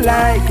things you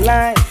like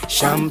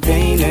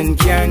champagne and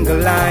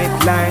candlelight.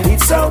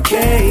 It's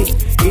okay,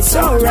 it's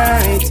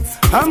alright.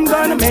 I'm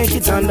gonna make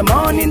it on the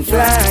morning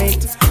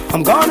flight.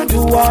 I'm gonna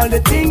do all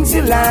the things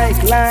you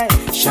like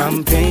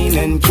champagne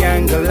and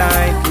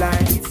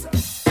candlelight.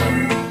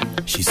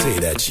 She say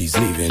that she's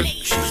leaving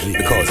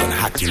because I'm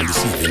acting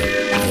deceiving.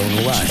 I don't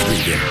know why she's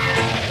leaving.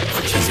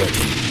 She's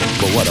hurting,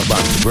 but what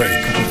about the break?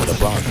 What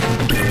about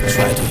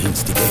try to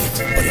instigate?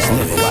 But it's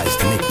never wise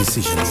to make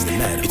decisions in the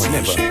night. It's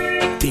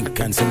never think,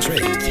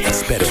 concentrate.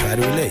 It's better try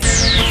to relate.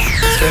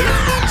 Straight.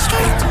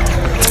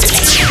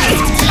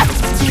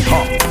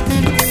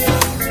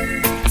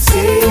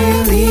 Say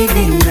you're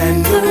leaving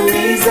and the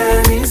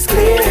reason is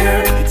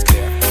clear.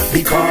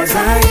 Because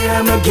I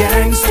am a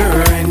gangster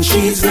and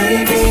she's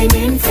living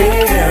in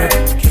fear.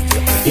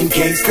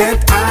 case that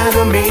I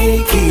don't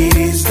make it,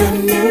 is the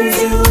news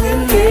you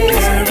will hear.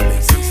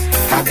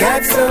 I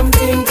got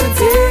something to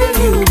tell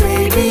you,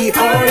 baby,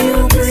 are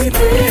you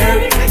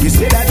prepared? You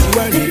say that you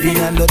are living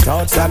and the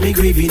thoughts of me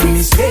grieving,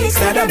 mistakes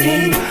that I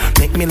made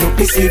make me look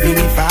deceiving.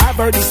 If I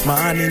ever this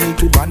morning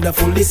into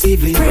wonderful this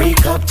evening,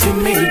 break up to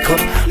make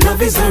up,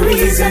 love is the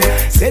reason.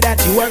 Say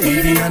that you are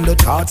living and the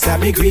thoughts of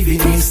me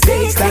grieving,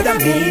 mistakes that I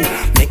made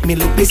make me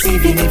look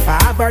deceiving. If I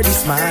ever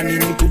this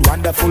morning into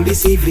wonderful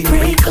this evening,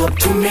 break up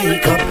to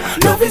make up,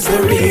 love is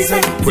the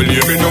reason. Well,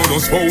 you me know no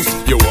spouse,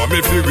 you want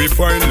me to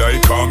refine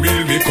like a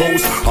meal me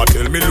coast. I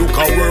tell me look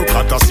I work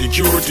at a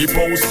security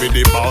post. For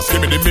the boss,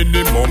 give me the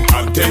minimum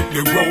and take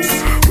the gross.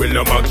 Well,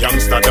 I'm a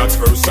gangster, that's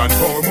first and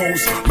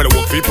foremost. Me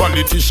work for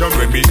politician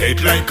when me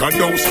hate like a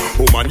dose.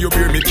 Woman, you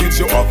bear me kids,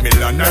 you have me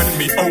land and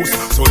me house.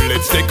 So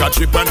let's take a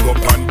trip and go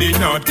on the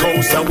North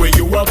Coast. And where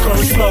you are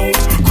curse boat,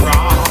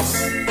 cross.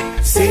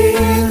 Say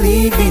you're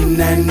leaving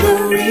and the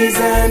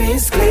reason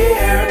is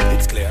clear.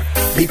 It's clear.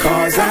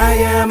 Because I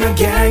am a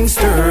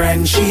gangster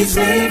and she's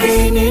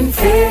living in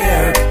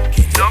fear.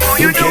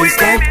 In case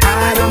that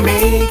I don't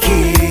make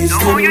it, is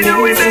the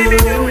news you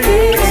will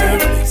hear.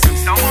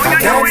 I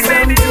got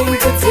something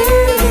to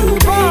tell you,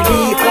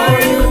 baby,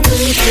 are you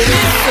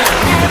prepared?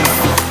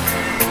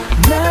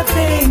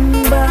 Nothing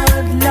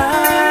but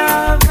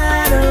love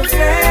and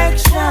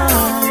affection,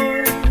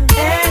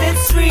 and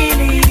it's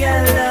really a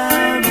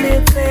lovely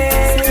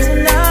thing. Such a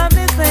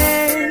lovely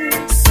thing.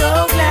 So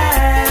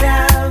glad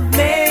I've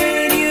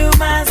made you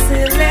my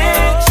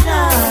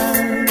selection.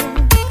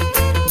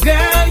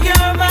 Girl,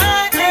 you're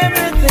my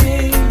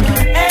everything,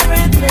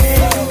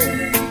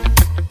 everything.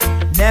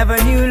 Never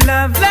knew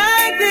love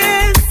like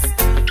this.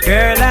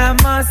 Girl, I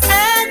must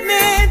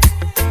admit,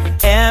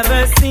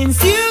 ever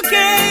since you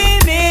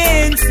came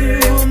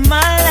into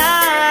my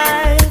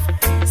life,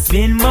 it's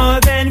been more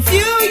than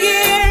few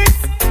years,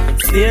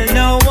 still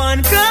no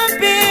one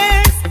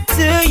compares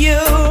to you.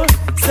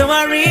 So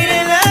I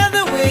really love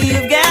the way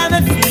you've got me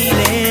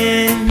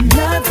feeling.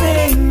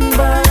 Nothing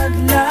but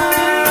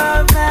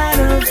love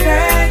and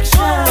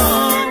affection,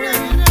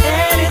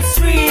 and it's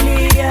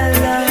really a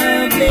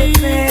lovely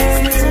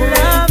thing. It's a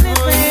lovely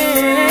thing.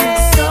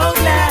 So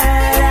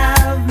glad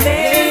I've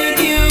made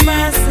you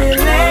my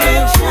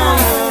selection.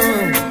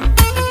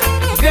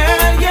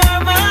 Girl, you're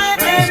my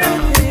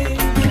everything.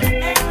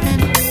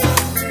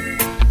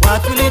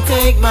 What will it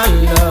take, my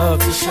love,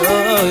 to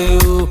show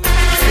you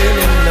I'm still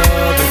in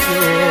love with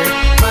you?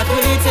 What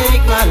will it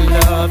take, my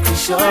love, to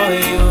show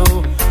you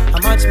how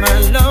much my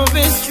love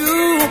is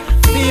true?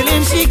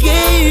 Feeling she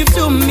gave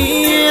to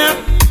me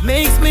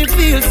makes me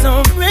feel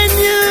so brand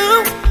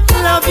new.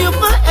 Love you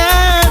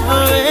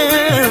forever,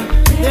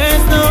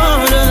 there's no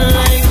other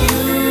like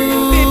you.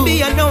 Baby,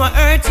 I know I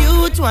hurt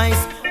you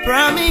twice.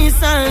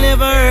 Promise I'll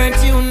never hurt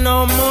you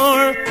no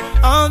more.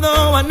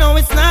 Although I know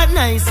it's not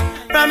nice,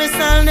 promise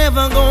I'll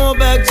never go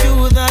back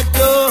to that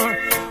door.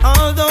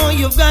 Although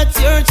you've got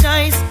your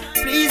choice,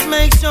 please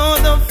make sure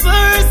the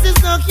first is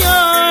the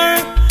cure.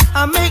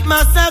 I make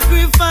my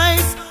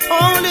sacrifice,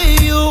 only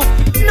you,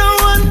 no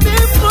one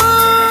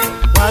before.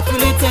 What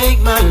will it take,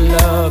 my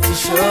love, to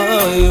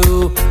show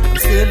you I'm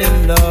still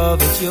in love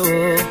with you?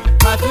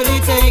 What will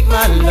it take,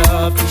 my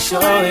love, to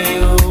show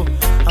you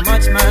how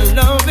much my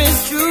love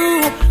is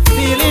true?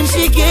 Feeling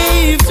she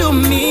gave to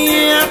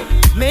me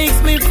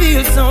makes me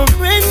feel so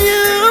brand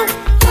new.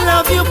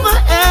 Love you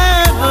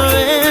forever,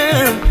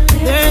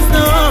 there's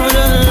no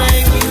other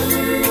like you.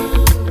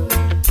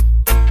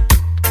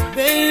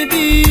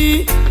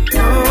 Baby,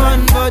 no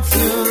one but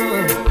you.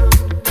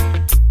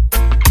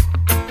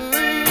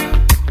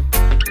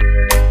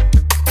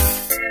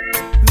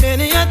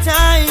 Many a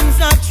times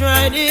I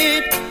tried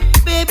it,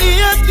 baby,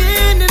 I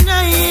can't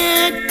deny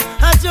it.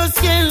 I just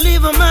can't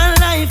live my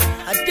life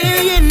a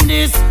day in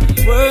this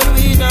world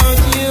without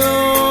you.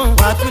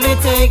 What will it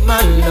take,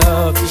 my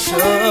love, to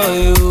show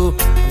you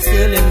I'm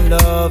still in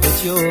love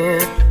with you?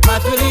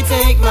 What will it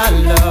take, my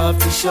love,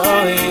 to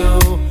show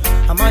you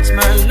how much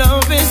my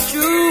love is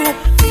true?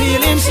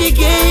 Feeling she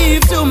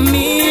gave to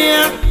me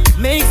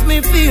makes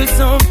me feel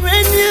so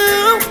brand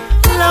new.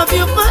 Love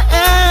you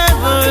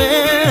forever,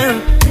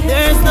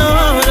 there's no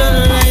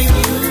other like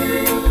you.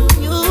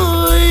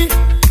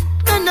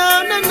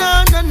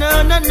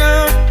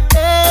 No.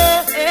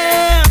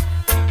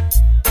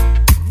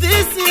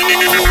 This is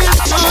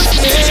so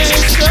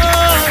special.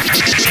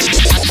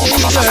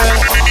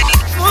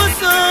 For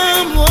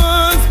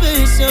someone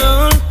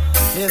special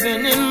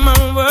living in my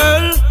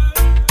world,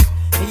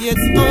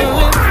 it's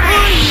only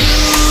for you.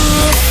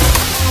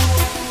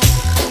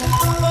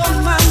 Oh,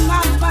 my,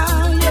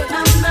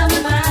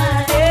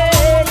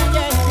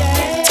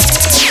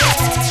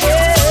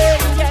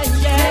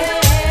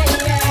 yeah.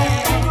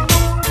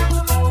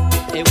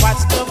 Hey,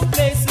 watch the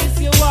places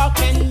you walk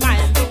in,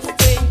 mind the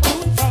way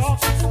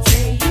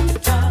you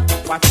talk.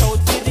 Watch out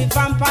for the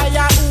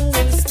vampire who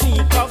will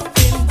sneak up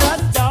in the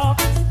dark.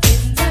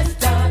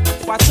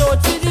 Watch out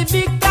for the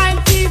big time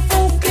thief who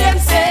claim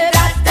say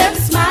that them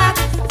smart.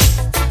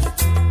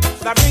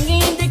 They're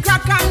bringing the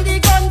crack and the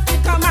gun to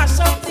come mash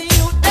up the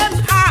youth them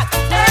heart.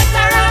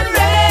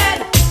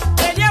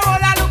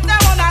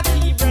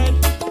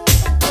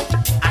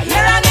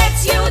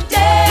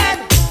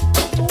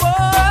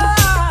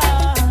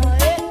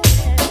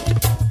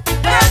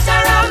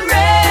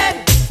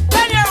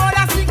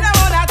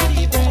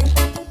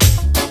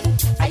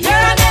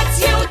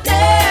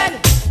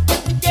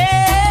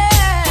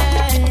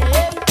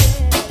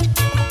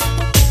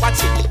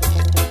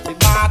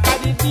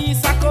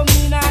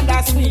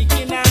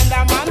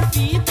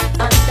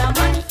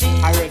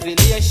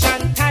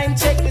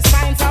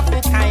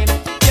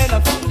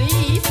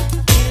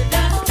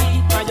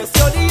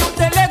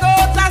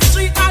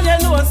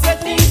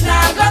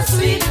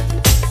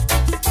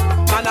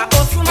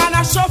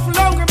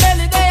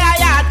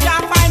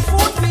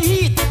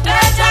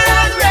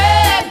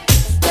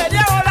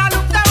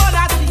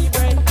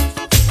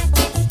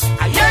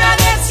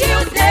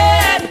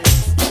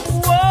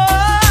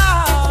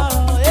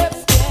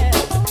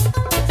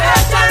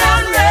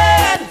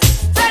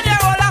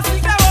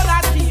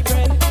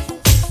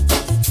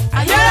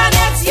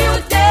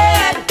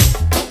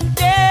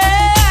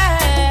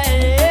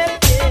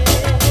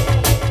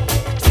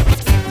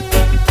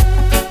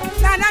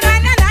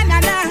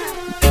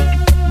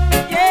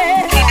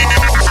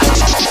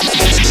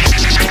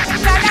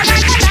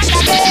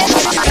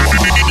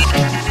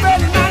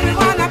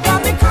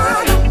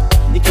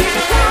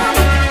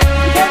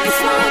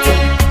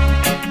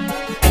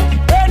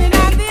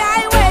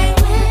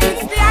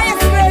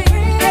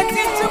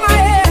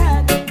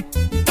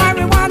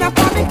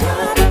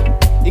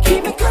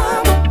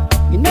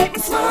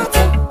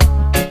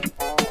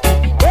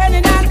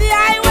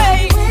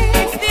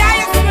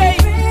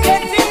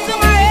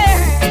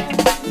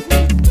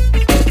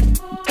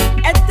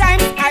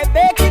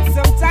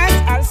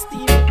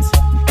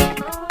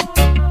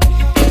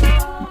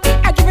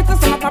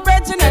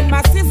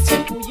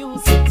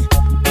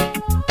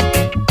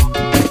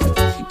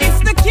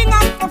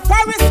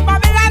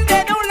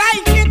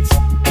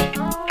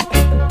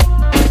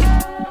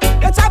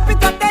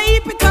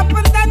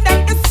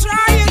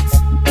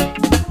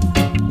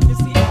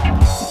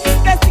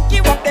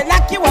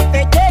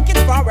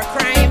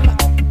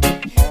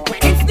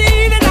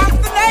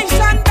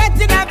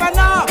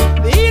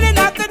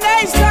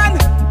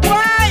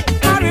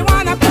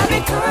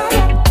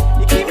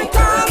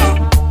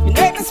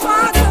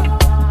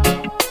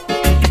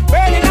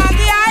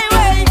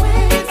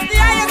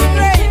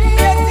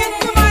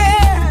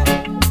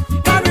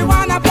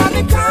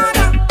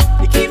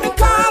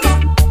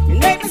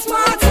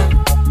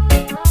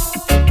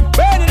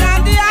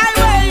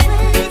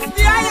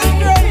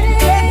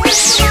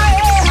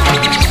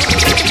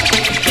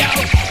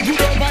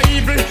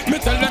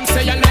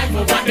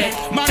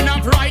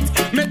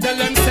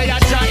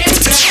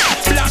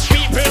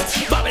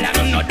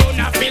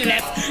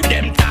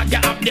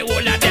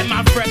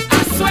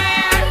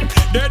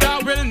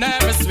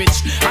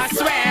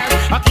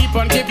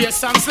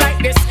 songs like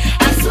this.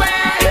 I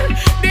swear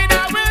that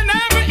I will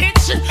never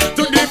itch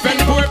to defend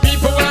poor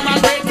people when my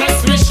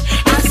greatest wish.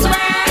 I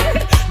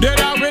swear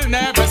that I will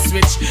never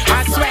switch.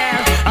 I swear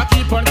I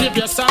keep on give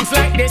you songs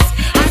like this.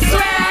 I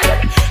swear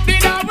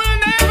that I will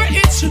never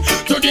itch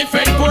to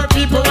defend poor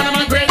people when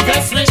my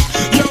greatest wish.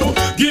 Yo,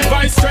 give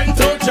I strength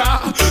to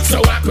Jah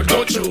so I could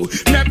go through.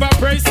 Never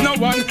praise no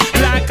one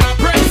like I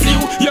praise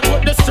you. You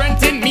put the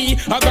strength in me,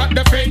 I got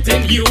the faith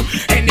in you.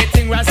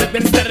 Anything rise up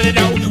and start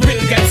it out,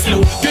 we'll get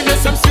slow. Give me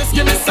some space,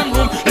 give me some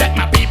room, let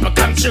my people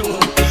come true.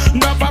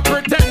 Never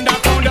pretend I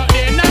found out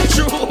they're not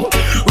true.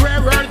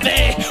 Where were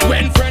they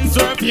when friends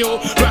were few?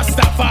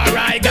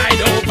 Rastafari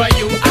guide over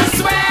you. I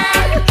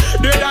swear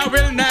that I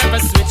will never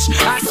switch.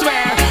 I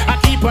swear I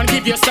keep on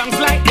give you songs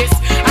like this.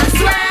 I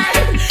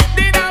swear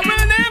that I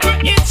will never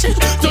itch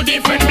to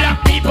different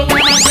black people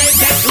when my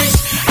greatest wish.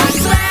 I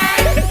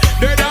swear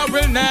that I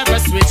will never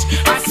switch.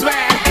 I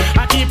swear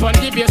I keep on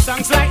give you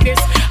songs like this.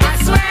 I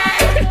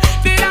swear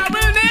that I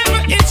will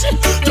never itch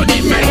to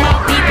different black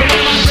people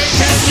when my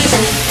greatest wish.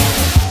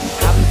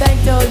 I'm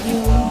thankful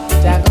you,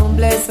 Jah gon'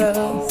 bless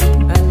us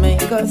and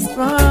make us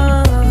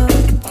strong.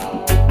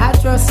 I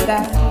trust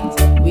that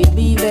we'll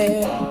be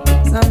there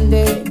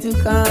someday to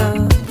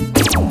come.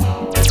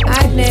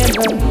 I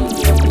never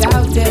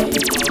doubted,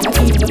 I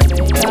keep the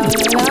faith all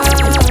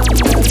along.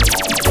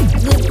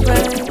 Good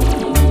friend,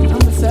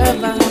 I'm a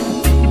servant,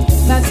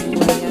 that's who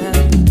I am.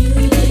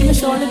 You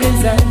surely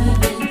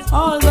deserve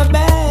all the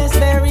best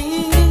there is.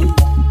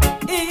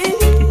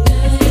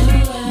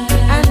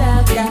 And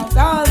I've got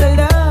all the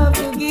love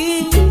to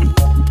give.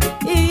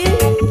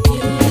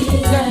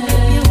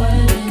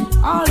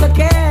 All the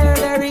care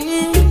there is.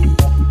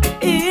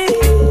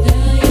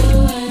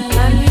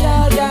 And we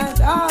all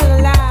got all the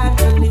life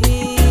to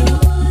live.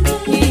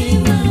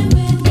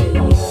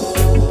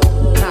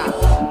 Now,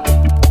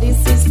 this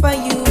is for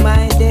you,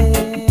 my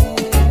dear.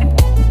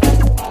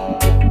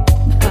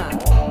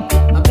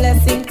 A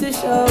blessing to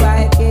show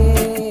I care.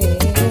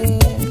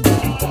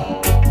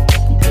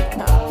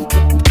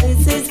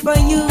 This is for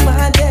you,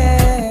 my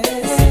dear.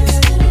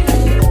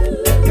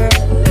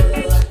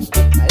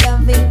 A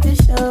loving to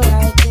show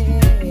I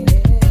care.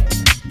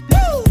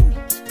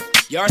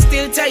 You're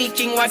still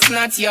taking what's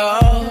not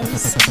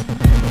yours.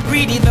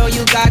 Greedy though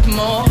you got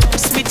more.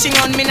 Switching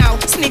on me now,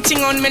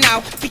 snitching on me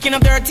now. Picking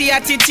up dirty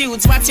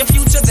attitudes. What's your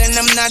future then?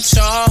 I'm not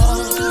sure.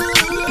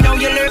 Now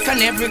you lurk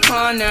on every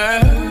corner,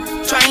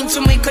 trying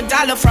to make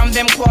 $1 from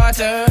them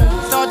quarters.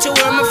 Thought you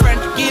were my friend,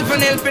 give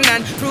an helping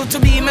hand. Proved to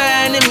be my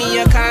enemy,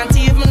 I can't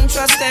even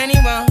trust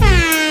anyone.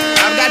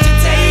 I've got to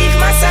take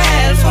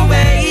myself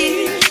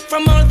away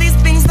from all these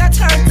things that's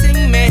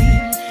hurting me.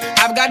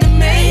 I've got to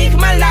make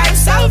my life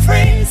so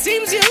free.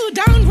 Seems you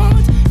don't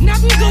want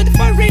nothing good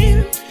for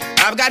real.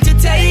 I've got to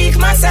take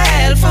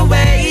myself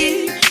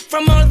away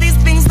from all these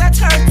things that's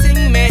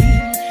hurting me.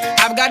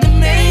 I've got to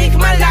make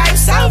my life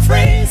so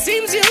free.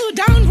 Seems you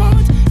don't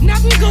want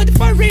nothing good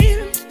for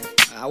real.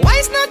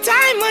 Waste no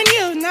time on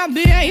you, not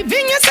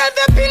behaving yourself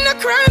up in a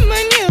crime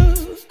on you.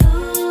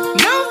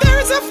 Now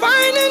there's a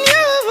fine in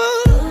you.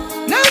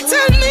 Now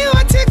tell me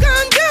what you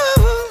gonna do.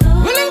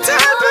 Willing to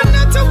help and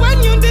not to want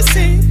you to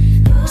see.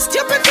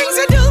 Stupid things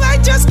you do, I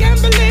just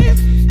can't believe.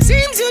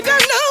 Seems you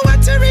don't know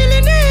what you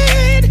really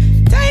need.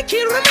 Take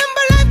it,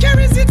 remember life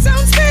carries its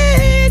own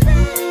speed.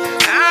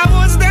 I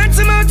was there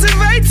to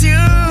motivate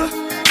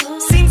you.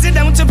 Seems you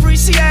don't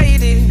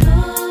appreciate it.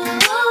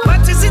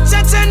 But is it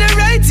just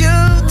generate you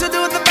to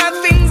do the bad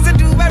things that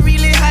do? I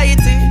really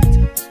hate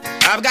it.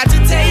 I've got to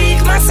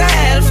take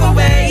myself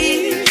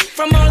away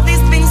from all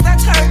these things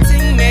that's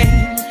hurting me.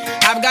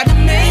 I've got to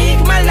make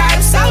my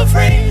life so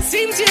free.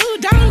 Seems you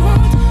don't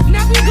want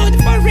nothing good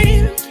for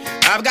real.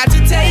 I've got to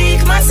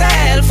take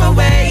myself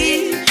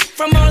away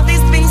from all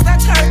these things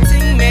that's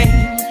hurting me.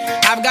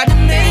 I've got to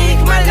make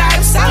my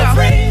life so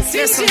free.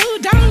 Seems you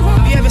don't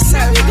want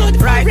nothing good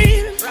for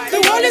real. The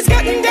world is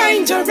getting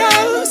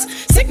dangerous.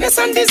 Sickness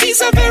and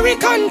disease are very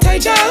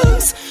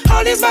contagious.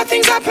 All these bad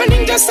things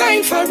happening just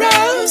ain't for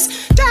us.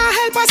 God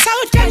help us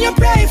out, can you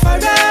pray for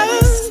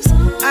us?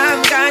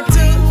 I've got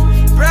to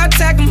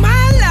protect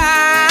my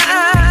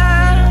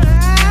life.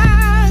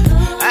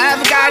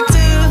 I've got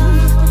to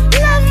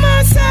love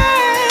myself.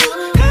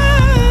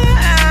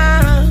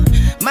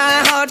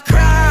 My heart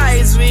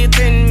cries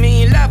within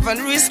me. Love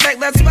and respect,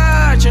 that's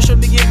what you should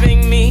be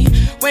giving me.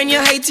 When you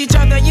hate each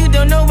other, you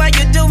don't know what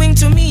you're doing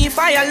to me. If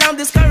I allow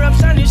this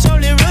corruption, it's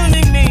only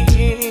ruining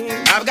me.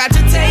 I've got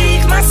to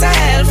take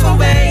myself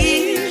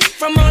away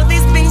from all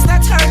these things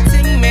that's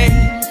hurting me.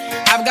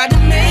 I've got to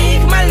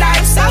make my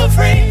life so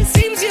free.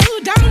 Seems you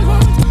don't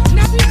want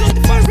nothing good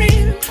for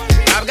real.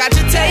 I've got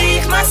to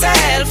take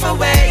myself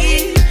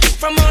away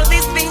from all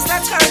these things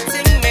that's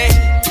hurting me.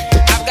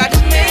 I've got to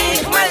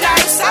make my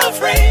life so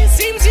free.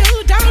 Seems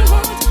you don't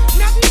want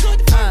nothing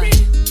good for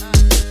real.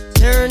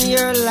 Turn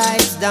your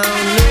lights down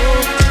low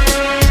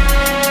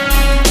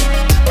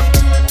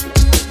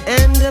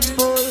and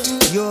pull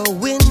your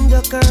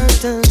window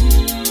curtain.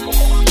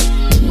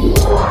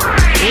 Oh,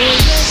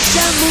 let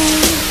the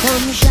moon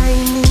come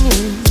shining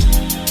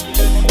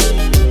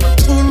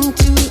into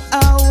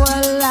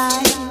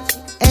alive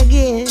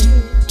again.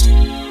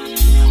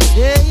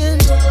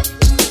 Saying,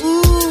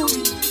 ooh,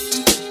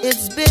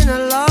 it's been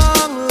a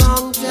long,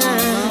 long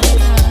time.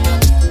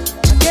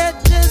 I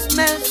get this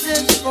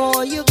message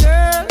for you,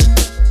 girl,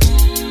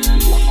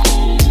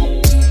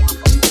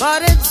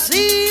 but it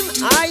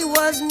seemed I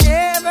was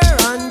never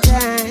on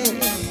time.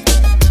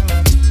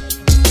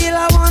 Still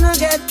I wanna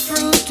get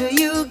through to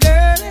you,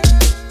 girl,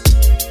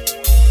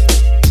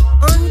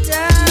 on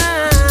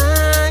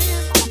time,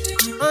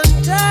 on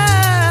time.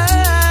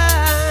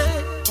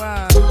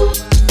 Wow.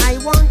 I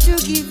want to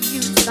give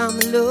you some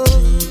love.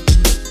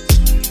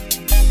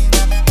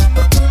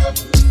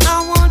 I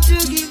want to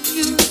give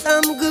you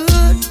some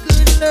good,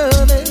 good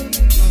loving.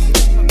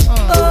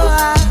 Oh,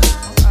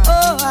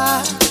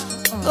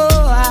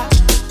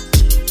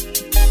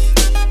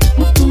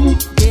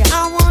 yeah, I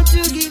want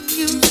to give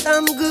you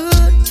some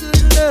good,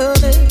 good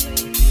loving.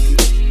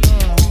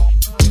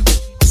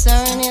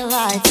 Turn your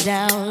lights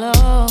down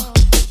low.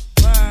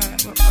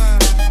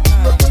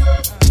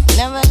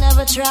 Never,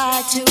 never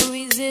try to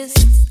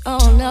resist.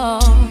 Oh no.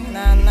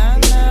 Nah, nah,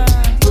 nah.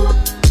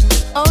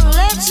 Oh,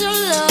 let your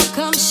love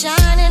come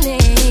shining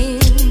in.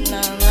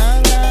 Nah,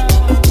 nah, nah.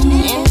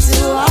 Into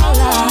our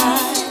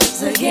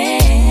lives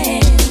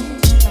again.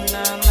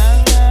 Nah, nah,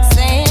 nah.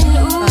 Saying,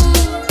 ooh,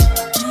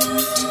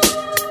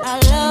 I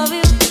love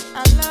you. I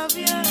love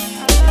you.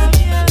 I love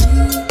you.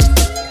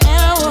 And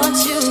I want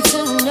you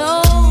to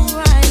know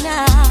right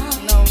now.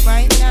 Know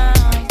right now.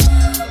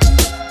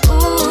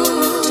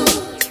 Ooh,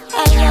 I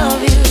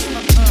love you.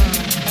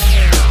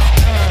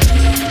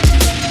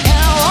 And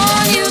I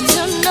want you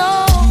to know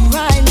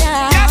right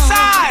now. Yes,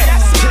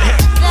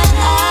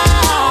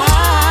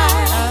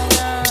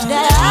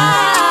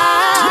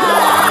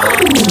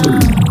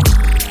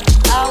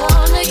 I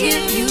wanna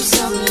give you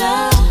some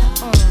love.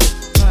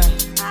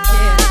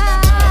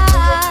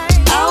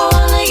 I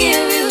wanna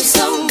give you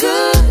some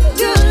good,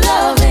 good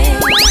loving.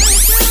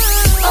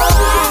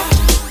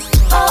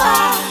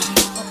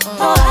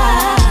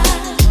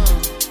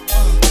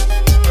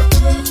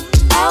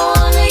 I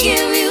wanna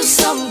give you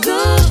some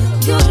good,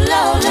 good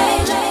loving.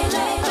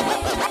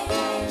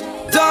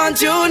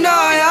 Don't you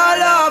know your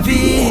love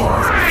is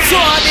so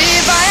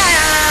divine?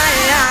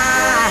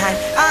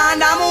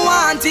 And I'm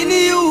wanting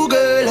you,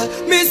 girl,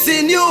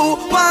 missing you,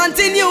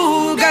 wanting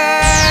you,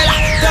 girl.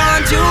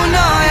 Don't you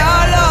know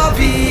your love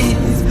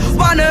is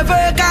one of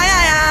a kind?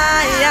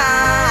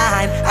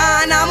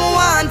 And I'm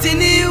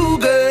wanting you,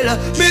 girl,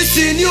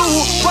 missing you,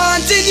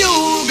 wanting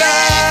you,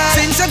 girl.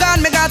 Since you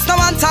gone, me got no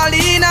one to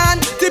lean on.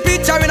 The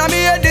picture in my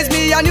head is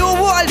me and you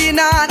holding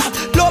on.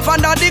 Love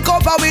under the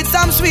cover with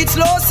some sweet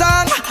slow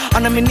song.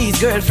 And I'm in his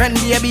girlfriend,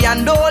 baby,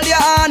 and hold your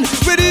hand.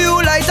 With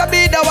you like to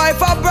be the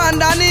wife of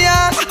Brandon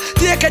Young.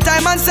 Take your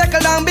time and settle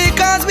down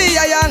because we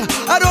are young.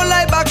 I don't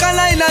like back and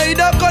line, I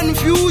the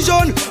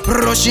confusion.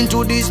 Rush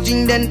into this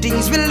thing, then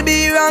things will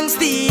be wrong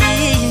still.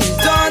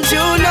 Don't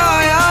you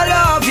know your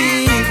love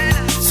is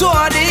so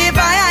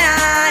divine?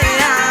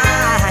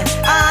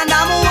 And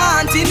I'm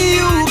wanting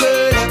you,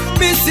 girl,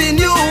 missing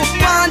you,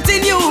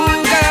 wanting you,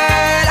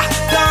 girl.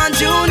 Don't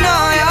you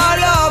know your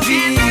love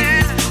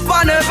is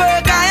one of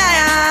a kind?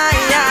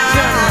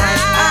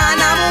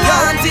 And I'm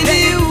wanting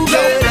you,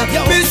 girl,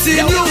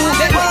 missing you,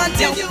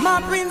 wanting you. My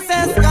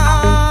princess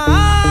gone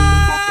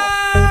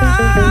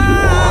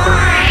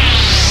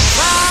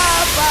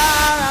far,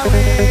 far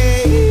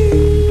away,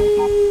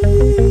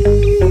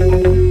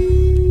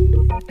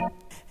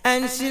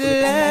 and she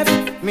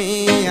left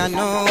me a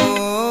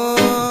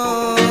note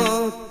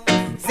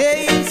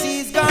saying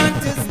she's going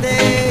to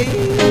stay.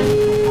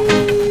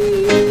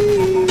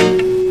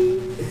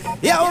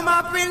 Yo,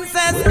 my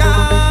princess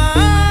gone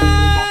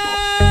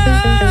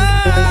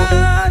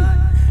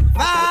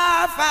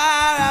far,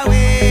 far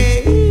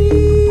away,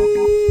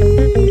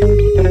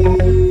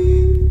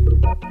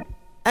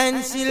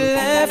 and she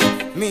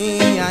left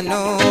me a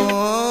note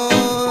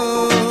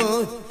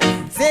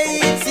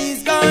saying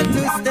she's going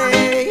to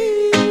stay.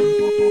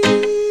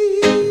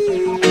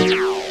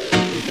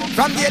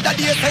 From the other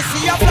day, say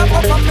she a flap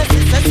up and me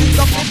say she's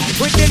up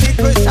with the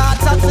little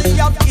shots that she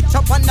have itch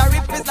up on the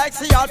rip. It's like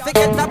she all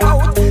forget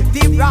about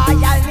the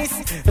royalness.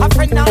 A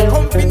friend and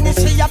company,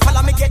 she a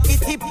follow me get the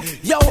tip.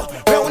 Yo,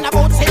 round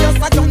about say just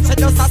a jump, say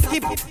just a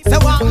skip. Say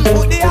what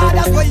put the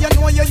others where you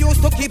know you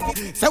used to keep.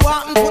 Say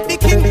what put the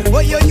king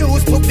where you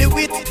used to be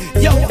with.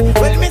 Yo,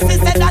 well me say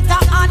that a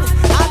hand,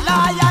 a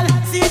loyal,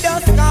 she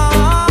just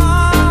gone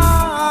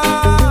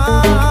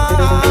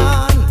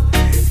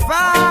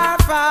far,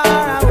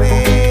 far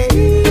away,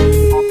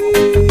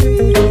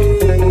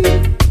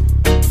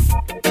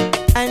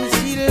 and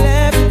she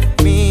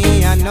left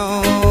me a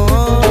note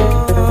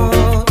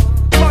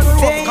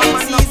saying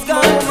she's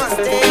gonna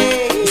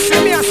stay. See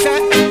me a say,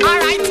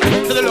 alright,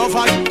 to the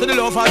lovers,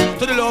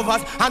 to the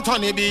lovers, and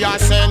Tony be a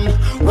send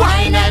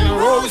wine and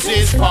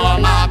roses for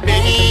my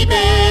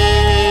baby.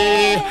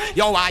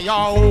 Yo, I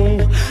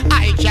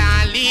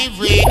can't live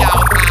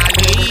without my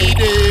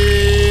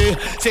lady.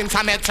 Since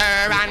I met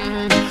her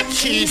and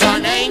she's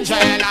an angel,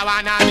 I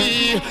wanna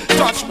be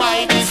touched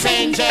by this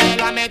angel.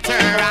 I met her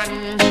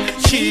and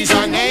She's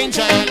an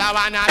angel, I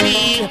wanna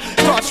be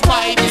touched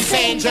by this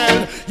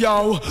angel.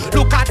 Yo,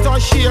 look at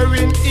us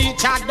sharing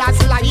each other's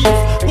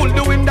life. Pull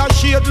the window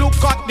shade,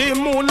 look at the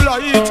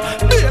moonlight.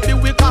 Baby,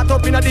 we caught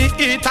up in the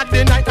heat at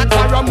the night, and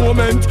for a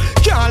moment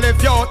can't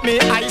lift you out me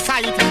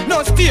eyesight.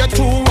 No stay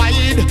too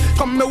wide,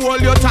 come me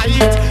hold you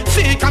tight.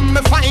 See, come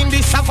me find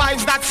the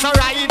survives, that's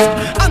alright.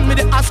 And me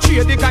the astray,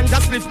 the ganja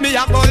spliff me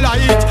a go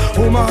light.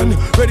 Woman,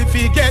 ready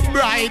fi get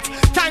bright.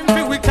 Time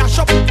for we clash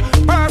up,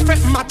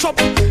 perfect match up.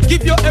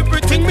 Give you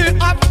everything me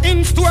have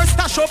in store,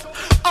 stash up.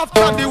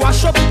 After the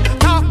wash up,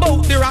 talk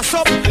about the rash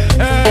up.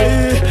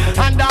 Hey,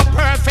 and that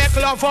perfect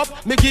love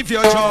up, me give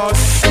you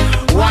just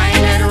wine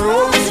and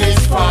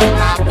roses for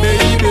my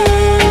baby.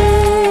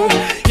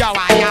 Yow,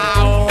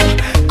 yow,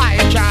 I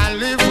can't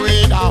live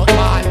without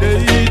my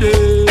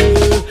lady.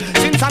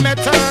 Since I met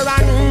her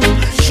and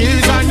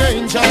she's an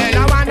angel,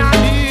 I wanna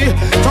be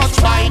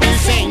touched by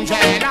this angel.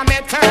 I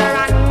met her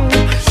and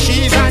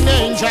she's an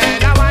angel,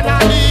 I wanna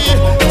be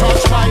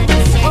touched by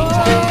this angel.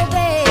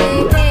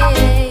 Oh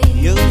baby,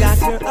 you got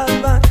your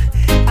husband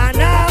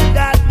and I've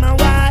got my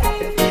wife.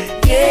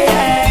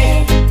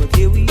 Yeah, but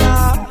here we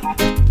are,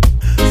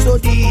 so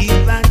deep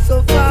and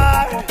so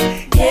far.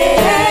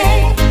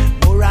 Yeah,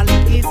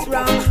 morally is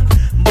wrong,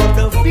 but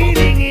the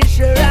feeling is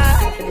sure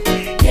right.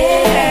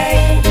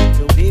 Yeah,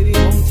 so baby,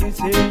 won't you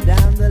turn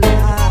down the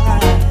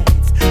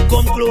lights?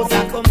 Come closer,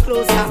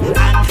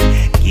 and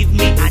give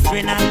me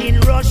adrenaline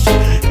rush.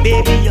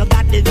 Baby, you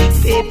got the big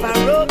paper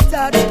rope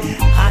touch.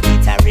 Heart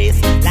it a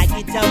race like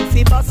it a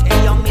fi bus.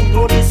 Hey, you me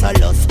know this a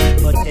loss,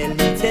 but tell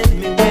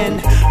me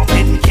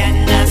when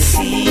can I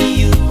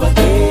see you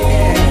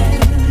again?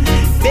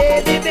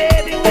 Baby,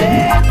 baby,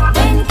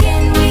 when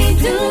can we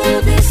do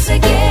this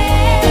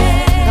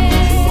again?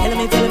 Tell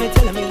me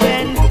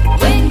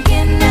when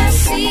can I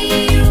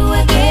see you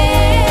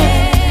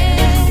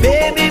again?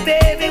 Baby,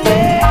 baby,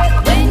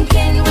 when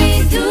can we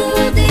do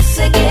this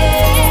again?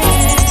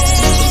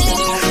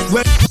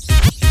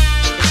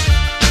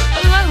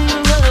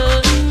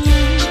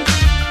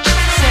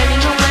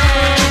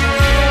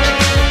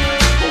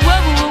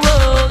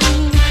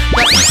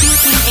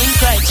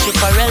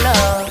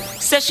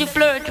 Says she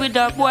flirt with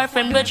her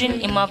boyfriend,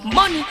 begging him of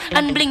money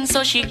and bling,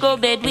 so she go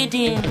bed with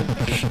him.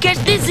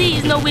 Catch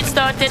disease, now it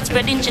started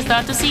spreading. She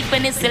start to seek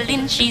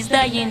penicillin, she's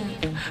dying.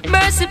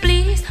 Mercy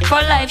please,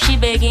 for life she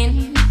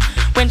begging.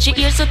 When she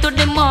hears her to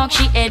the mark,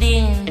 she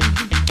heading.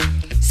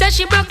 Says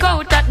she broke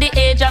out at the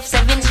age of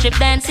 7, strip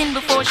dancing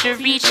before she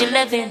reached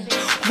 11.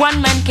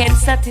 One man can't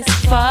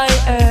satisfy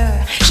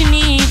her, she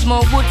needs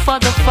more wood for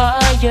the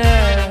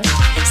fire.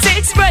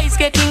 Sex price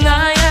getting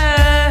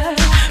higher,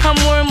 and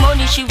more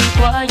money she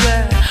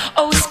require.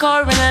 Oh,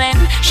 scoring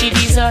land she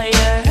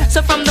desire.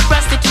 So from the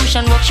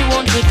prostitution work she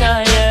won't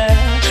retire.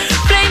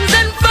 Flames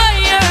and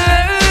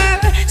fire,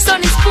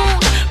 sunny spoon,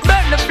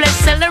 burn the flesh,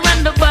 sell her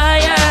and the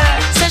buyer.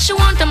 Says she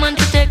want a man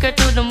to take her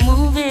to the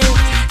movies,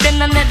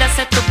 then another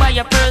set to buy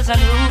her pearls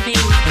and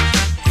rubies.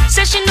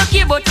 Says she no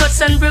care about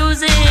cuts and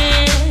bruises,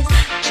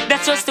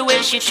 that's just the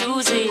way she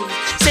chooses.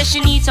 Says she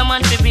needs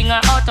someone to bring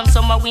her autumn,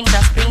 summer,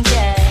 winter, spring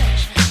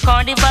cash.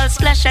 Carnival,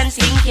 splash and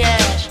sing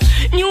cash.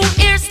 New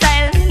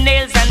hairstyle,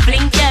 nails and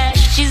bling cash.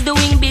 She's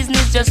doing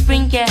business, just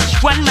bring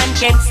cash. One man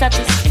can't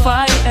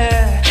satisfy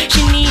her,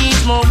 she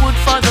needs more wood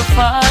for the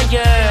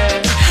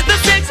fire. The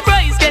sex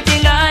price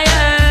getting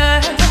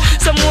higher,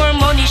 some more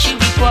money she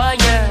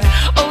require.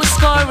 Oh,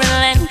 scoring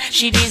land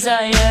she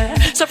desire.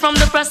 So from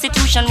the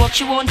prostitution work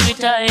she won't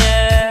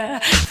retire.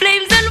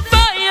 Flames and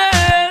fire,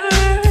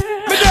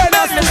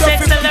 burn the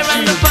sex all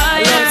around the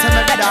fire.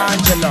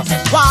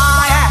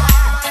 Why?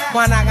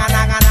 Wana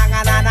gana gana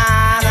gana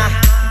gana.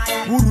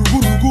 Guru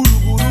guru guru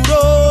guru do.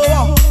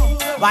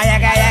 Why ya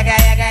ga ya ga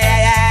ya ga ya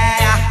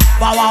ya.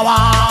 Wa wa wa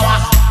wa.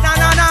 Na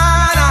na na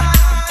na.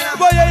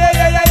 Boy ya ya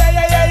ya ya ya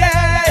ya ya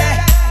ya.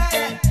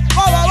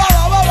 Wa wa wa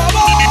wa wa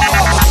wa.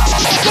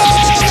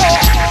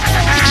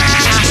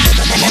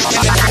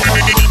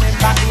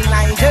 Back in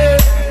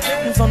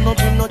Nigeria, son no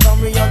bring no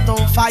chariot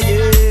on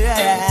fire.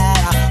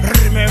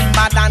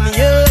 Remember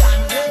Daniel,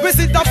 we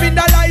sit up in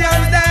the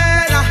lion's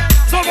den.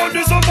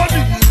 Somebody.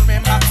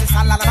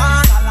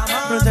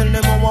 Tell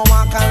them who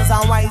walk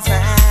and wise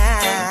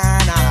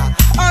man.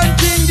 And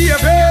King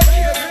David,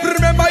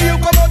 remember you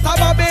come out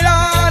of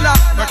Babylon.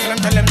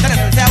 Tell them,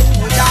 say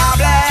who Jah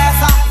bless.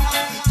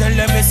 Tell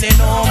them we say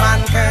no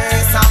man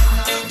curse.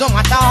 Don't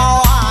matter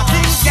how hard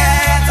things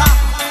get.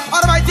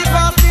 Almighty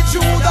pass me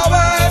through the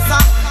worst.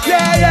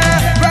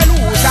 Yeah, well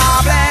who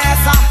Jah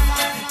bless.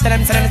 Tell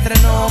them, say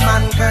no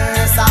man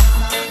curse.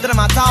 Don't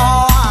matter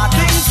how hard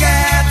things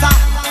get.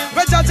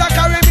 Well Jah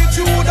carry me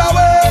through the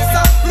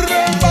worst.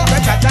 Remember,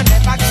 Jah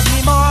never give me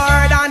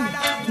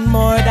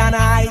more than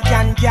I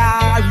can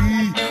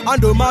carry.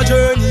 And though my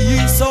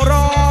journey is so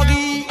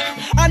rocky,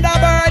 and the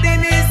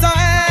burden is so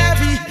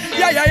heavy,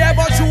 yeah,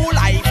 but through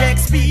life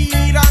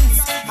experience,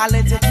 I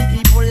let the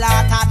people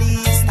at a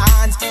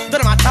distance.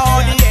 Don't matter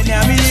how the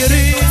enemy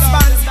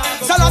responds.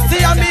 So let's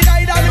see me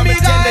guide and me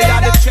guide. They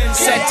are the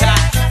trendsetter.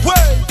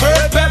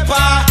 Well,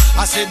 pepper,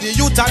 I say the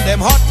youth and them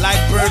hot like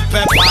bird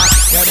pepper.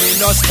 Yeah, me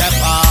no step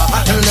up.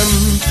 I tell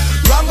them,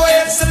 wrong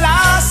way it's the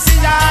last,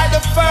 see I the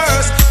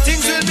first.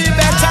 Things will be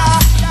better.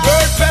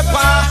 Bird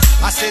pepper.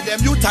 I say them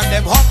youth and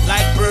them hot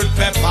like bird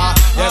pepper.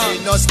 Yeah,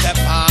 me no step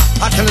up.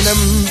 I tell them,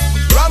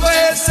 wrong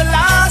way it's the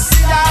last,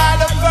 see I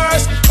the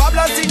first.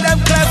 Babylon think them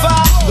clever.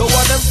 Don't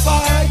want them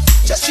fight,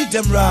 just treat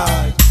them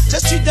right.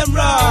 Just treat them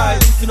right.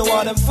 If you don't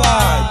want them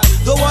fight,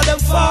 don't want them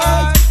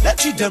fight.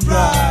 Let's treat them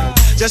right.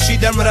 Just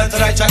treat them right,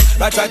 right.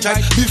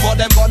 Before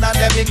them born and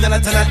them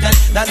ignorant and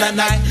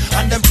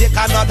and them take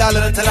another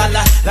little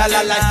la.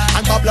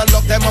 And Babylon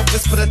lock them up to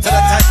spirit to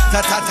the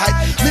tight.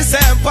 Me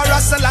say Emperor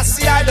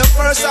Selassie I the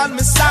first on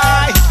me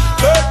side.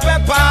 Bird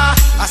pepper.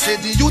 I say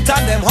the youth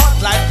and them hot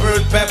like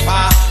bird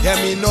pepper. Yeah,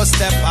 me no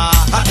stepper.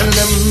 I tell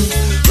them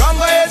wrong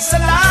way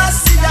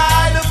Selassie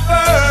I the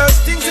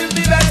first. Things will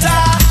be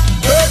better.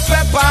 Bird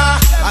pepper.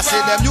 I say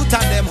them youth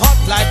and them hot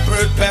like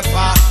bird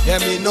pepper. Yeah,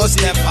 me no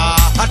stepper.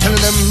 I tell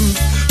them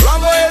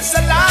wrong way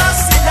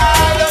Selassie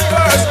I the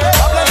first.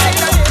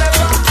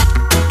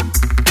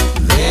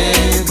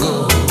 They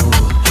go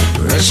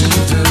rushing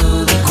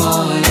through the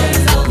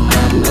corners of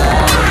my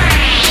mind.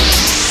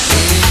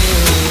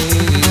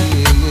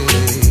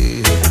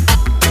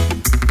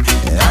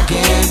 I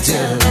can't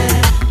tell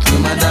it. Through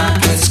my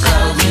darkest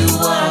cloud, you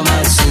are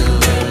my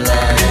silver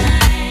light.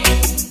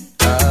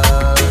 Oh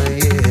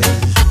yeah.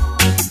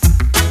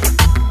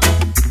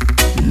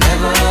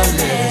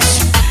 Nevertheless,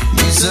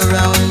 you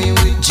surround me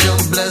with your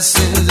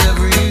blessings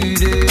every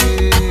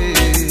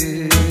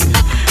day.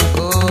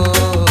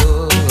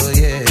 Oh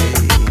yeah.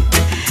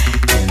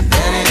 And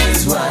that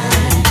is why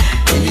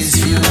in these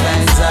few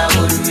lines I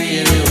would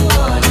really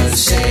wanna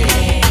say,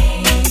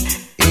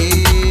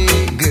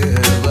 hey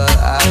girl,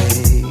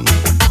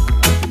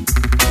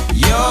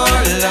 your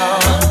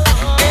love,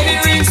 and it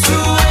rings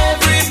through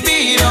every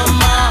beat of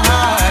my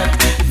heart.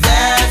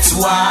 That's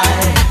why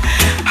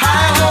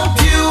I hope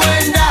you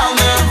and I'll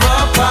never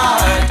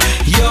part.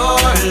 Your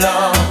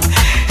love,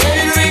 and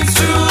it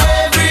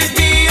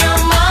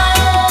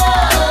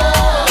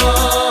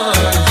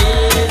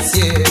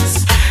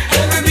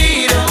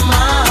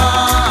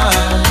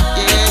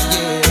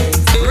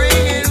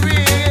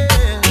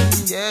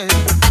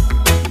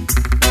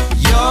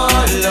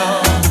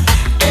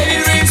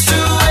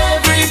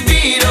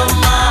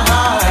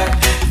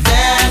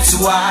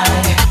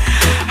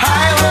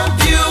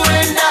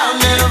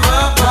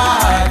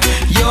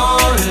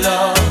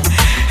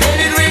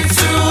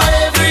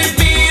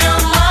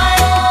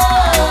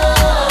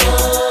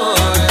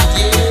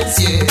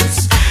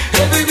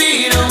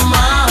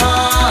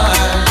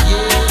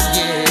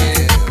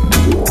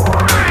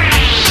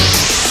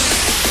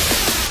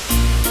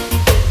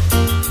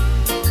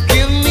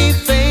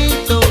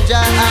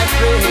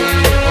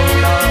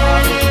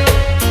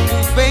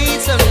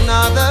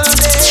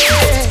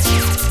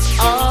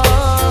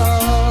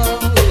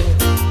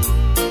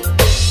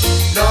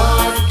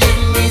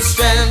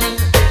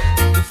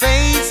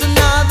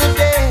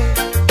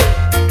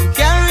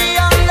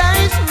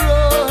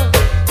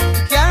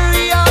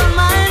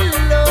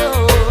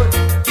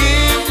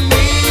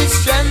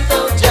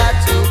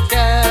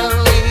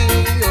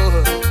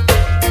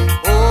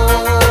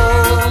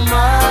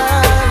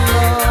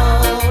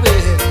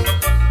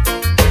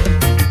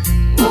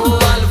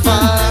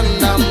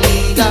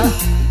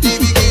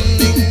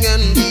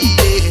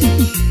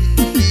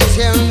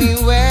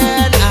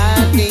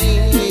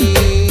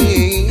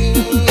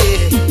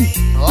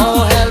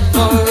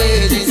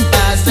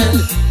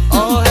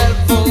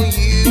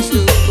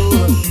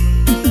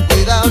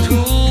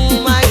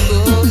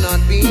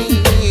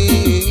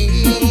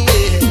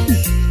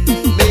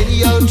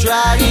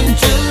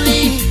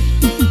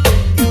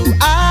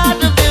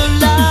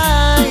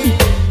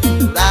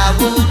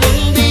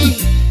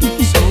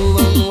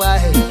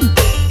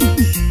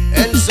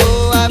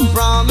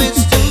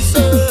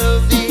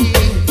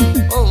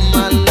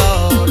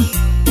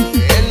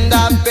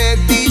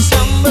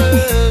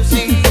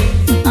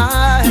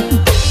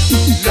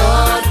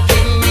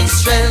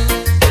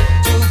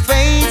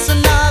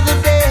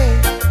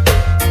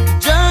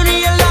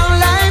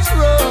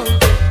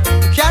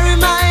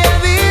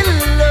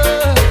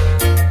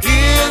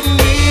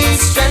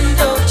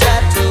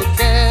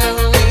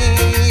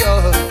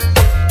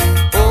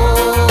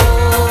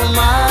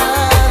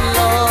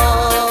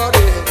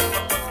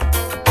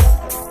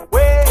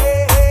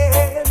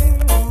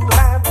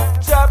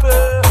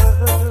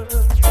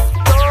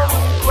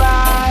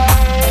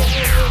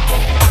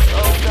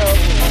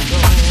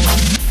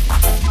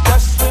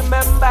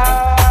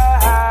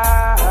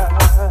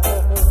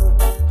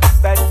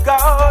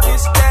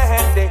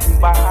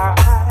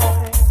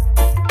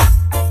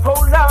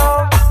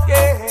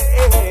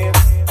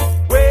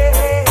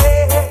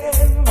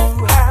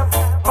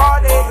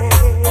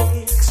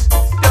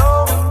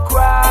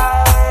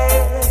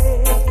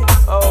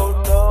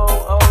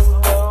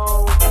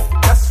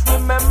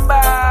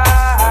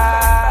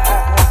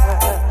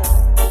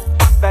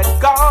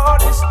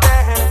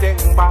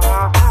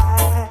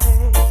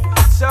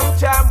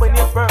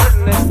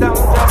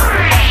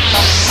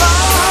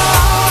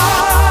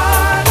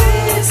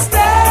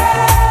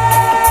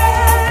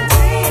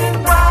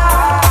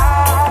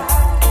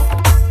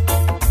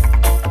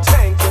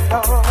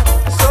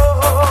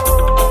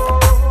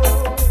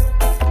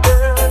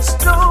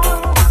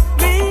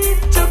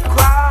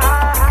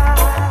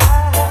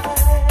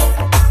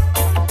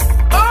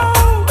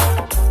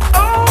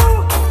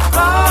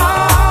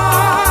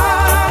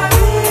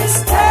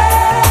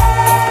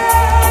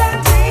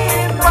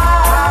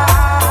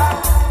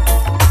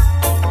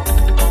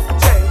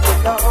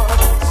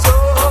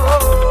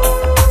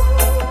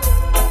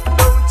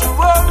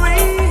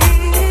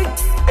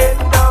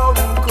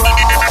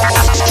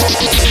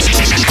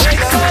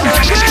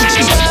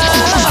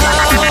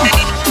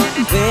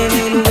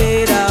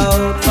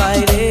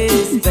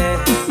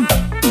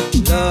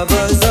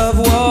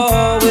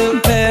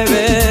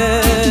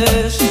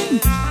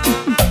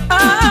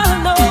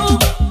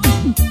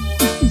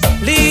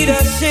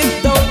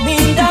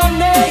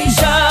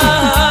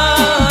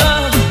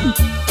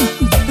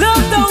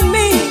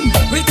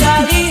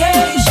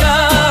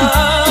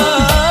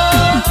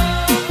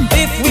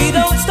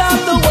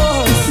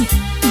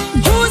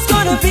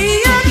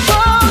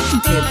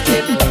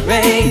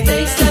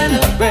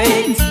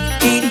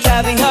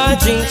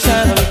drink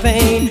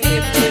champagne.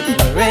 Hip, hip,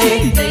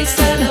 hooray, they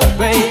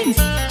celebrate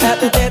at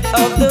the death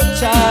of the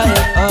child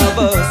of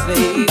a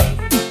slave.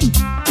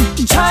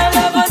 Child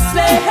of a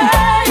slave,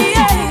 hey,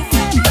 hey.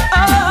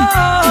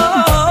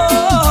 Oh,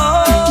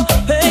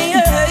 hey,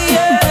 yeah,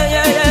 yeah,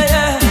 yeah, yeah,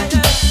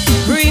 yeah.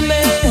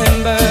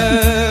 Remember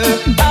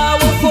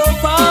our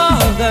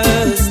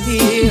forefathers'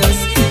 tears,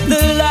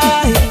 the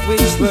life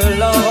which were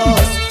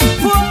lost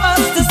for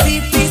us to see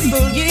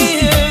peaceful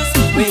years.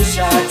 We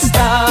shall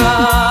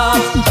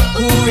stop.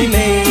 Who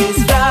remains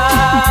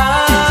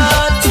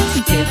flat?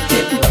 Hip,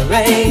 hip,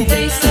 hooray,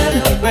 they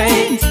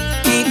celebrate.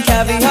 Eat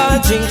caviar,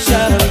 drink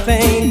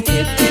champagne.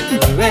 Hip, hip,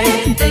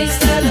 hooray, they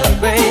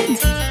celebrate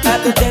at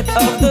the death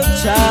of the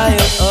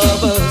child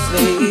of a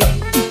slave.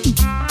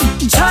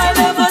 Child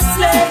of a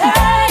slave,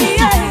 hey,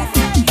 hey.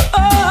 Oh,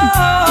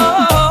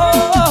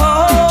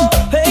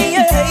 hey,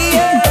 yeah,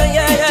 yeah,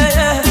 yeah, yeah,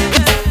 yeah.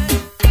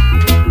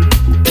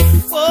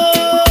 Oh,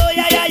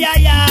 yeah, yeah, yeah,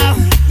 yeah.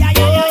 Yeah,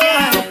 yeah, yeah,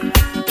 yeah.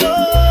 Oh,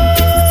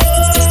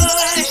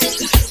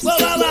 whoa,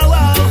 whoa, whoa,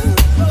 whoa.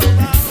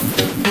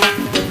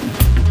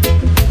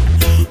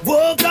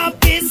 Woke up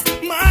this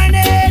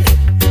morning,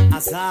 I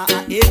saw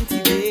an empty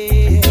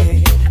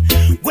bed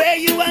where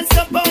you weren't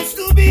supposed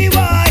to be, boy.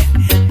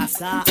 I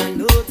saw a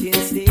note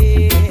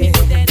instead.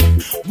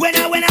 When I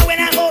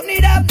open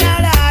it up now,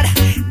 Lord,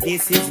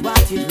 this is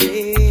what it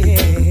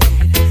read.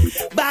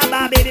 Bye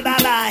bye, baby,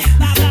 bye bye.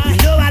 You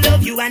know I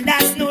love you and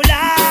that's no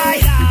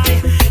lie.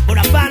 But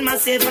I find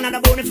myself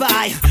another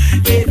bonafide.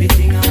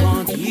 Everything I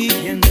want, you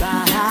can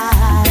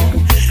buy.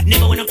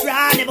 Never wanna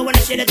cry, never wanna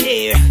shed a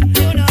tear.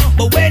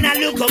 But when I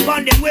look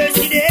upon the words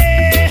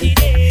today,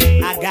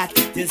 I got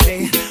to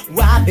say,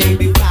 why,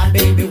 baby, why,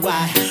 baby,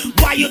 why?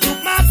 Why you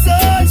took my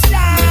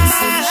sunshine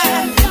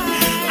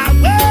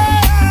away?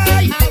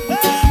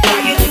 Why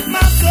you took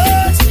my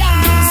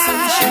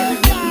sunshine?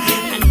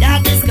 And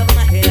darkness cover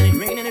my head and it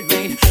rain and it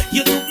rain.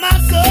 You took my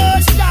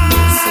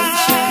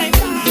sunshine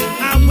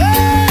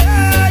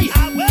away.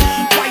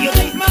 Why you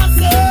took my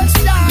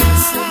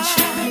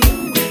sunshine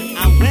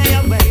away,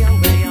 away,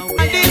 away, away.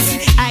 And this,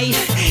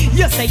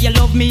 you say you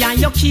love me and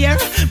you care,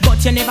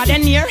 but you never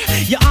then near.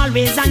 You're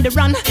always on the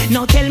run.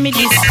 Now tell me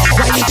this,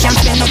 why you can't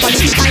spend up all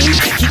the time?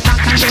 Keep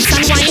back and dance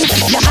and wine.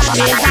 You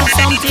always have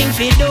something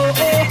to do.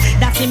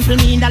 That simple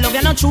mean that love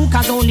you're not true,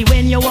 cause only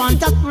when you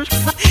want to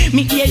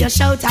me hear you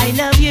shout I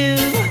love you.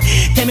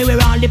 Tell me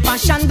where all the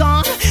passion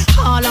gone,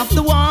 all of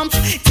the warmth.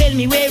 Tell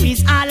me where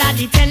is all of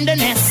the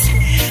tenderness.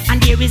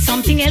 And there is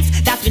something else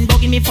that's been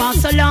bugging me for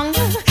so long.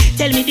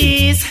 Tell me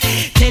this,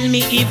 tell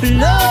me if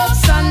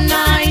love's so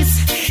nice.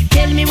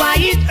 Tell me why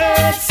it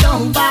hurts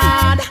so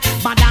bad.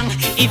 Badang,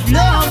 if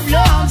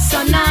love's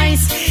so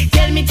nice.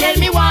 Tell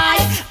me why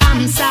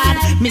I'm sad.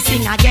 Me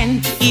sing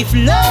again. If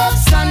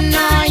love's so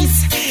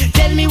nice.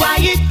 Tell me why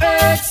it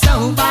hurts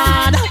so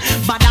bad.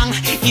 Badang,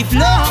 if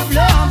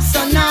love's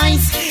so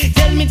nice.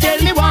 Tell me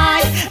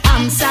why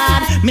I'm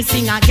sad. Me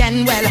sing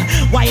again. Well,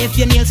 why if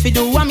your nails fi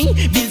do a me,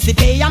 bills fi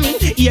pay a me,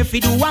 ear fi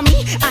do a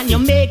me, and you're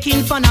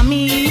making fun of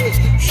me,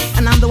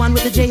 and I'm the one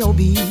with the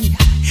J.O.B.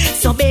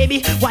 So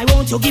baby, why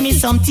won't you give me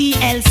some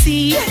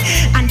TLC?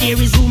 And there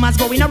is rumors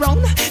going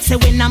around, say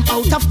when I'm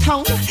out of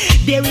town,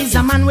 there is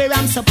a man where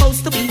I'm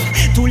supposed to be.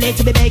 Too late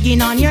to be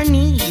begging on your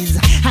knees.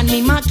 Hand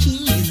me my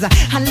keys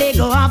and let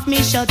go off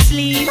me shirt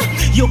sleeve.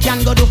 You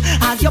can go do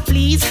as you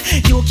please.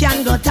 You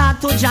can go talk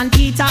to John,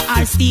 Peter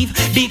or Steve.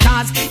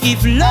 Because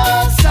if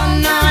love's so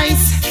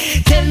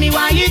nice, tell me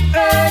why it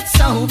hurts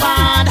so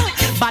bad.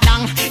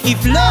 Badang,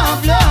 if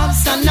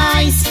love's so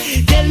nice,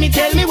 tell me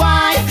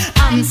why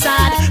I'm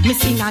sad. Me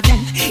sing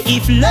again.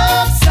 If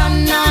love's so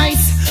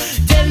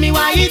nice, tell me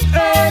why it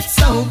hurts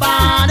so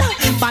bad.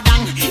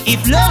 Badang,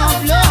 if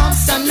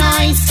love's so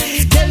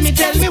nice, tell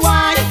me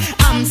why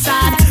I'm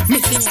sad. Me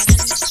sing again.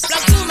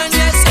 Black woman,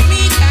 yes,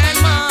 me and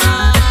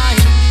mine.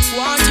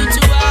 Want you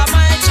to have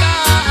my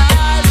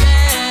child,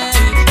 yeah.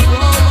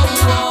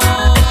 Whoa,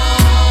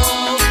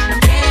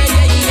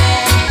 yeah,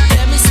 yeah.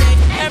 Let me say,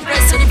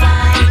 Empress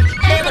divine,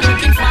 ever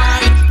looking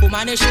fine.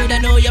 Woman, you shoulda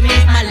know you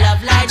make my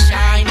love light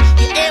shine.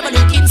 You ever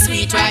looking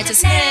sweet,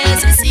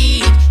 righteousness and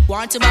seek.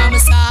 Want to by my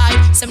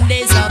side, some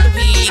days of the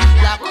week.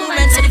 Black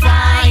woman so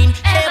divine,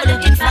 ever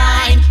looking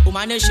fine.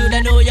 Woman, you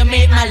shoulda know you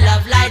make my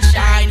love light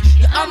shine.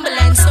 You're humble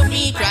and so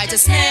meek,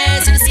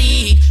 righteousness and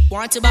seek.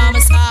 Want to by my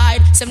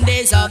side, some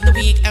days of the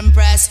week.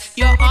 Empress,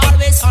 you're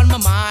always on my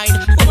mind.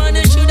 Woman,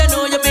 you shoulda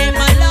know you make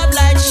my love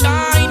light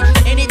shine.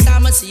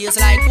 Anytime I see it's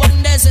like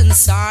wonders and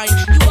sign.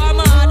 You are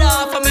my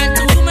other, for men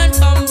to woman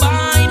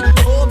combined.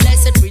 Oh,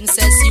 blessed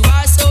princess, you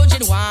are so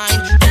genuine.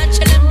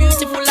 Natural and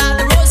beautiful like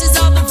the roses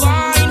of the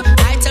vine.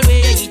 I tell where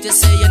you eat to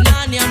say you're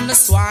nanny on the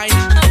swine.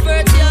 A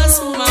virtuous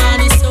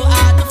woman is so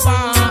hard to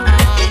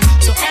find.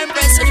 So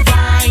Empress so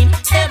divine,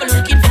 ever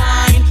looking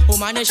fine.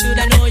 Woman, you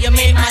shoulda know you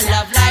make my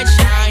love light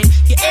shine.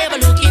 You ever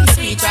looking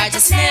sweet,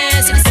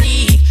 righteousness and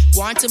seek.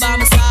 Want to by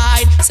my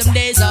side, some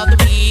days of the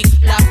week.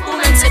 Black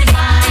woman so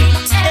divine,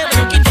 ever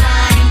looking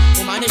fine.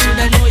 Woman, you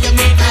shoulda know you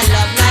make my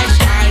love light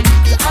shine.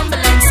 You humble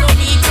and so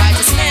meek,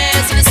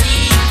 righteousness and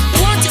seek.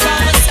 Want to by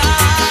my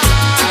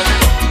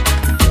side.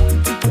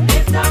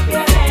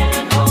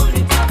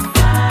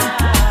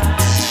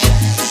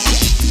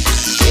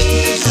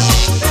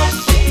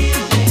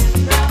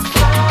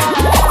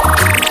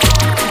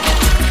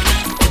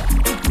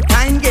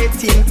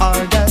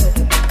 order.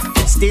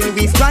 Still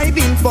we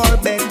striving for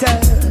better.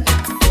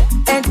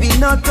 And we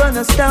not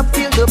gonna stop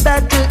till the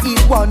battle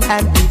is won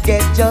and we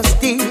get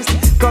justice.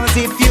 Cause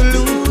if you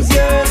lose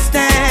your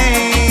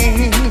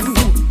stand,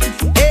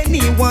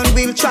 anyone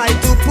will try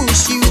to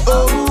push you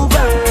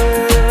over,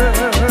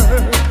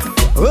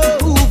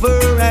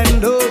 over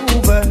and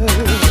over.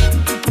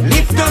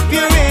 Lift up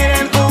your head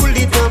and hold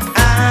it up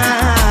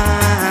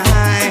high.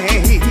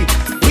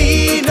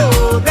 We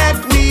know that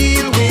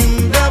we'll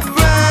win the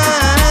prize.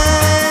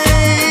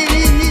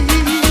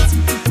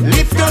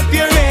 Lift up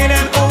your head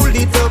and hold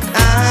it up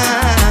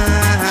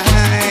high.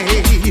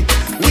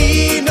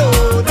 We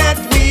know that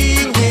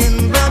we'll win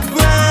the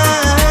prize.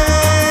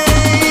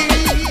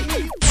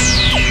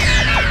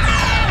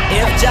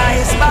 If Jah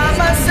is by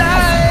my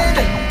side,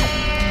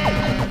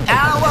 I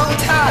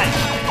won't hide.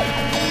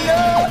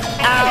 No,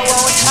 I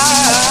won't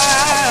hide.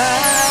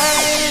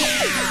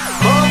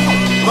 Bum,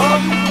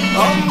 bum,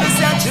 bum,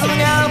 Mr.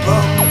 Junior,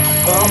 bum,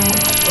 bum,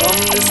 bum,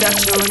 Mr.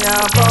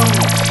 Junior, bum,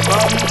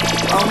 bum,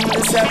 bum,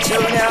 Mr.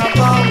 Junior,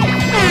 bum.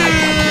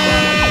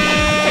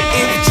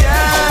 If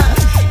Jah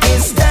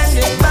is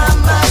standing by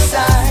my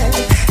side,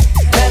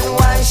 then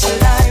why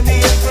should I be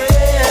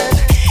afraid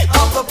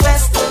of the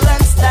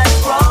pestilence that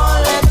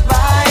crawleth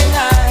by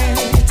night?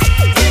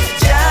 If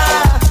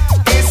Jah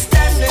is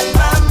standing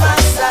by my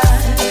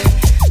side,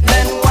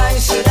 then why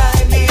should I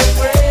be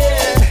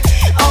afraid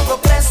of the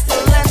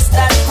pestilence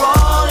that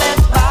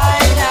crawleth by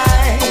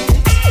night?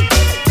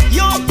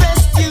 Your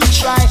best you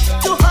try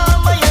to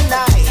harm me and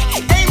I,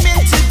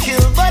 aiming to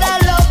kill, but I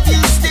love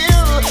you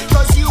still,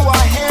 cause you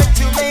are here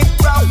to make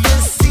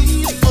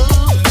prophecy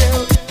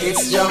fulfill.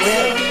 It's your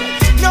will.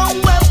 No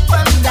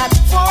weapon that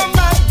form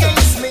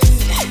against me,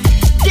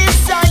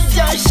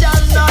 desire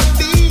shall not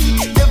be.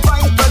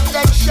 Divine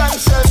protection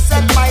shall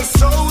set my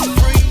soul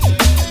free.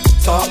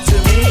 Talk to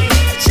me.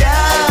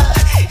 Jah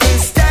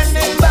is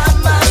standing by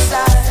my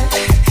side,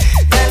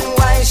 then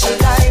why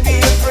should I be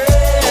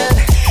afraid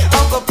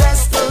of the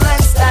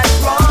pestilence that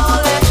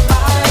crawleth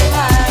by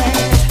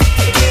night?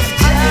 If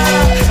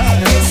Jah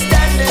is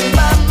standing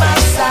by my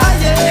side,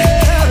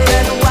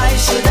 then why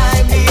should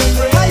I be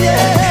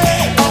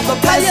afraid of the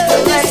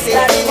pestilence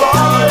that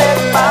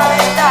crawleth by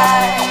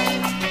night?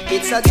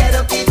 It's a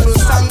ghetto people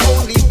song,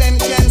 only them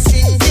can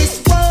sing this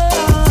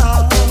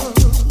one.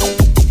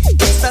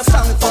 It's a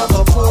song for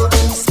the poor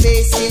who's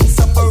facing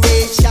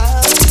separation.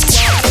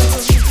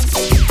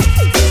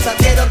 It's a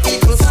ghetto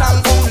people song,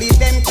 only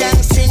them can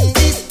sing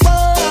this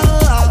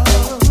one.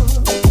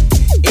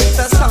 It's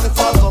a song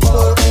for the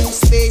poor who's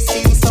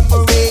facing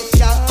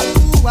separation.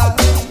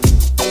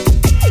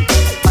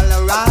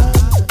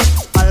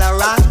 All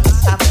around,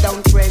 stop down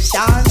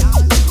pressure.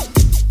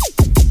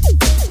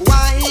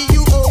 Why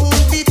you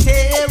only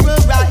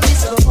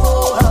terrorize the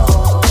poor,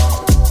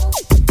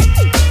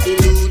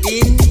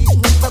 eluding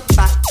the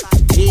fact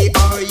they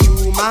are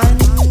human,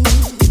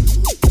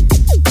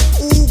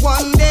 who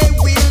one day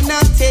will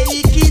not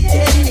take it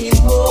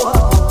anymore.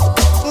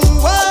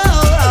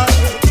 Whoa.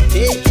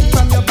 Take it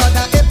from your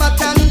brother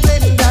Everton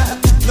Blender.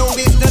 Now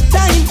is the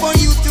time for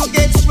you to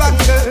get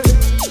stronger.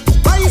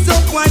 Rise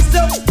up,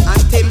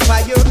 and temper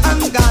your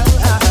anger.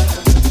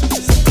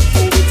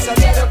 It's a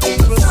ghetto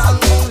people song,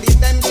 only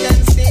them can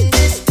sing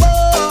this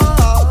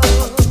one.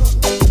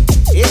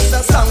 It's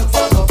a song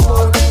for the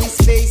poor who is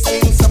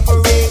facing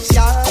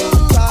separation.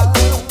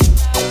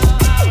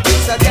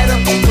 It's a ghetto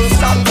people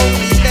song,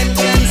 only them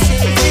can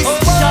sing this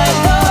one.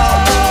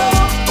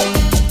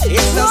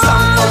 It's a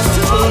song for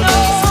the poor who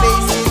is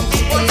facing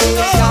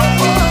separation.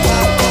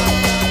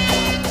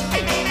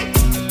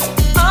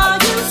 Are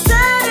you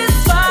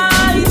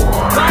satisfied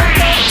by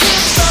the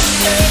tears from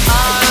your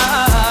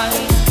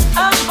eyes?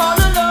 I'm all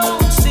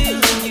alone,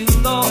 still you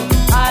go.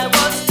 I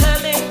was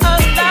telling a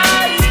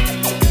lie.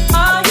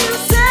 Are you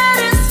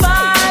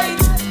satisfied?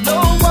 No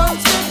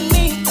one's with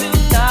me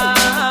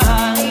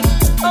tonight.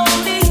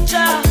 Only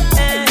Jah,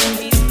 and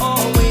He's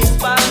always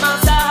by my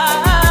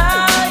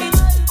side.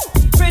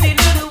 Pretty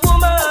little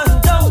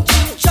woman, don't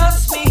you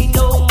trust me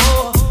no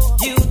more?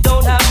 You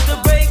don't have to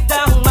break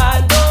down my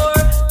door.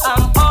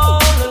 I'm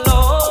all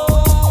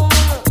alone.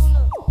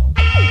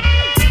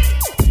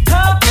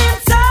 Come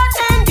inside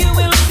and you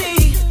will see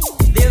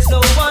there's no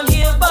one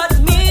here but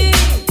me.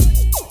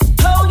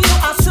 Told you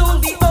I'll soon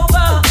be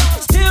over,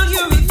 still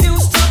you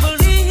refuse to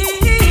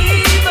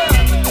believe.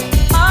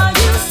 Are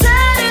you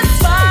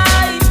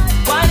satisfied?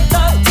 Wipe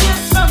the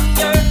tears from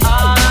your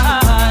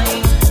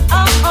eyes.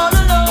 I'm all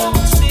alone,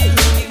 still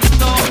you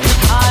know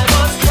I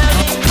was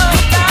telling a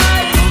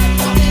lie.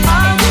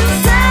 Are you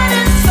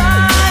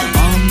satisfied?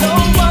 No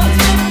one's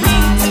with me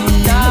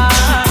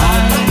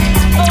tonight.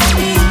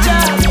 Only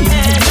Jah,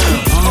 and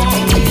He's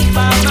always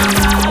by my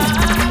side.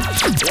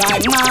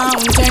 Like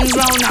mountains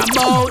round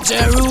about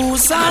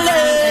Jerusalem.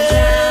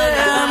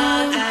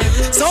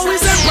 So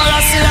is the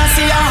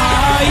Selassie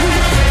high,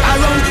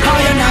 around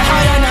higher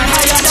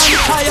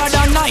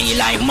than I,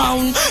 like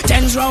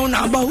mountains round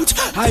about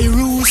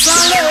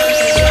Jerusalem.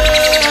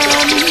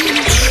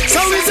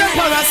 So is the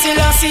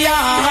Selassie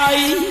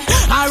high,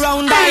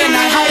 around higher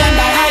than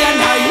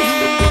I.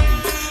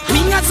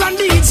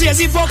 nowadays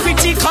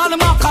hypocritical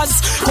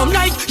mockers. Come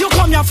like you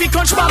come here fi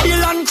crunch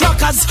Babylon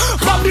crackers.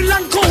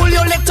 Babylon cool,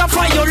 you let her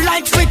fry you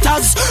like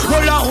fritters.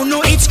 Roll out who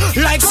know it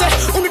like say,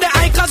 who the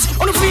hikers,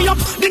 who the free up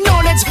the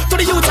knowledge to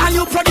the youth and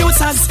you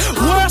producers.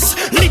 Worse,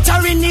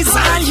 littering is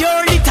all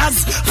your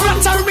litters.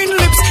 Flattering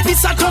lips,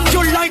 this a come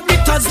you like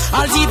bitters.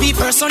 All TV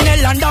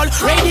personnel and all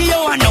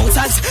radio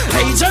announcers.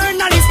 Hey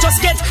journalists,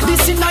 just get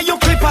this in your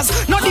clippers.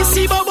 Not this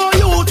boy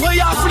youth where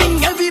you fling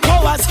heavy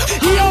powers.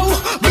 Yo,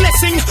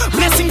 blessing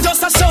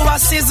just a show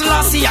us is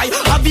lassie.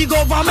 A big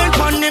government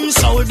on them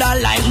shoulder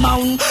like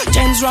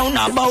mountains round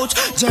about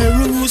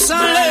Jerusalem.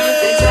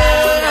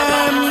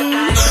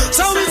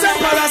 So is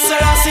Emperor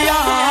Selassie,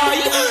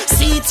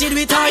 seated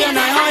with high and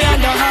high.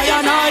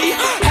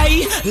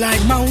 Hey,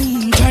 like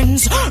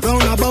mountains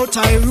round about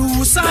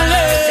Jerusalem.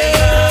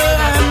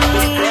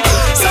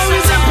 So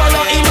is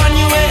Emperor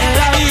Emmanuel,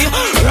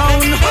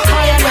 round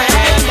high and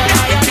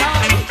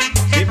high.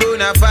 We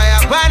burn a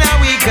fire, pan a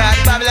week at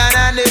Babylon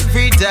and the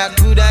free talk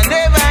coulda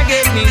never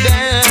get me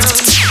down.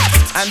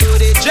 And though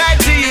they try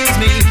to use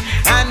me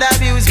and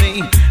abuse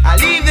me, I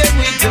leave them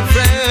with the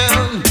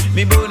frown.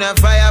 Me burn a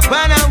fire,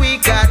 pan a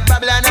week at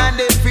Babylon and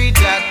the free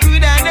talk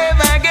coulda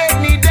never get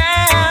me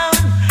down.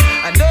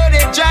 And though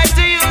they try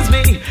to use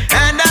me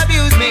and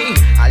abuse me,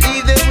 I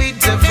leave them with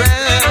the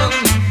frown.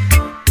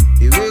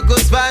 The work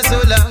goes for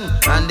so long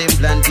on them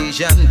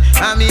plantation,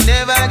 and me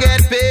never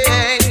get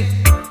paid.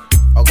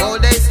 Or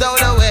gold they stole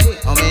away,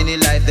 how many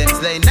life them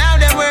slay. Now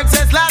them works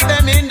and slap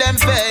them in them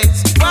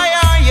face. Why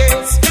are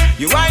yes,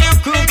 you and your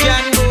crew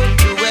can go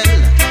too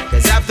well.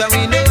 Cause after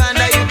we know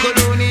under you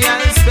colonial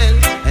spell,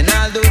 and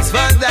all those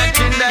false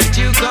doctrine that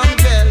you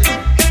compel.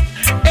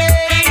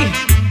 Hey,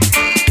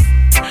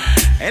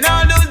 and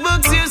all those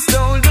books you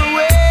stole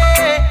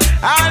away,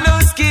 all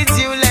those kids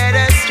you led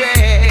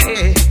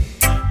astray.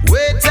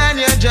 Wait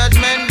on your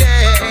judgment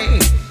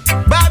day.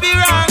 Bobby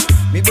wrong,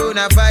 me burn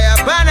a fire,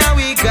 pan a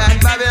week at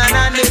Babylon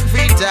and them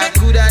free talk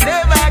coulda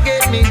never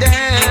get me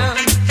down.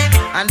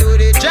 And though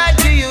they try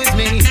to use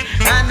me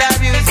and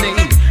abuse me,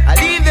 I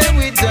leave them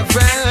with the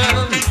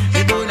frown.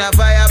 Me burn a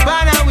fire,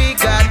 pan a week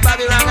at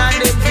Babylon and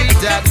them free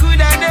talk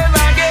coulda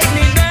never get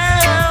me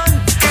down.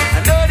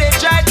 And though they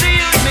try to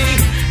use me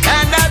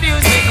and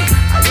abuse me,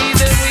 I leave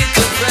them with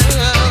the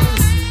frown.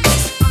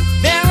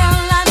 There are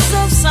lots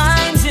of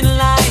signs in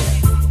life,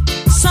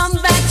 some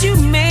that you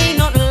may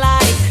not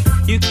like.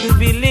 You could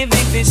be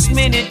living this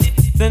minute,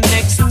 the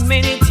next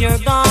minute you're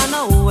gone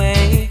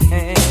away.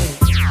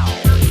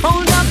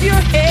 Hold up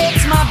your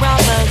heads, my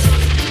brothers,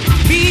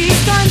 be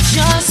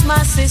conscious,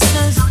 my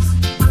sisters,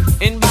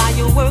 and by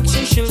your works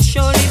you shall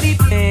surely be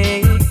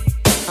paid.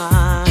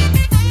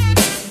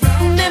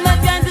 Never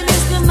try to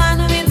miss the man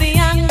with the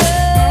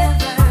anger,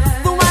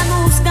 the one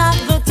who's got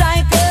the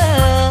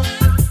tiger,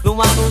 the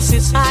one who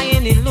sits high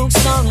and he looks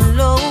down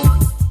low.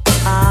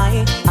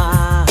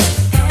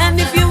 And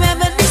if you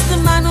ever miss the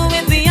man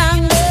with the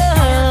anger,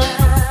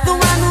 the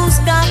one who's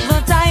got the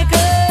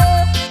tiger,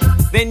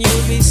 then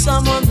you'll be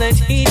someone that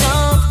he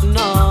don't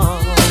know.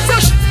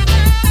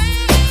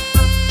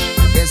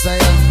 Guess I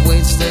have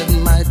wasted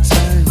my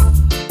time.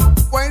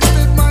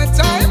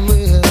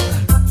 Well,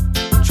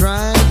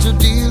 trying to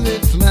deal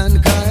with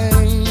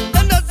mankind.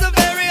 And that's a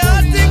very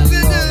hard thing to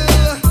do.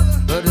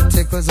 But it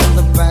tickles on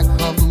the back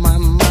of my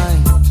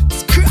mind.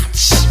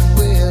 Scratch.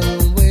 Well,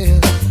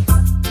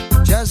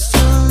 just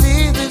to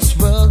leave this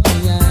world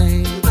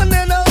behind. And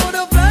then I would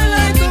have fly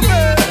like a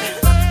bird.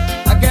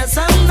 I guess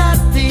I'm not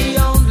the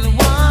only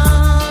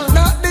one.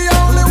 Not the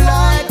only one.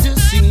 Like to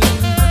see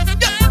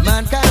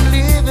mankind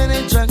living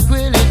in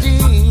tranquility.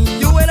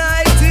 You and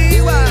I,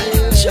 T.Y.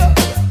 Sure.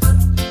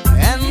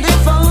 And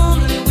if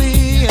only we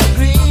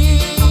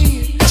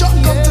agree,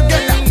 come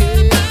together.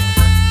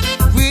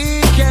 We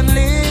can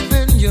live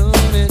in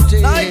unity.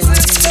 Like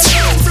sister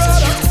and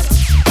brother.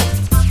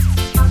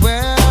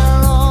 We're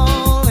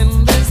all in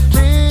this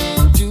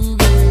thing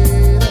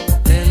together.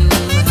 Then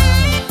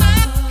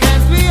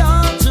can't we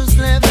all just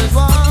live as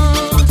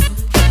one?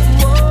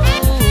 Whoa.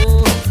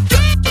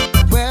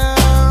 We're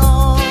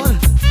all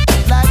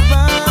like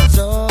birds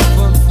of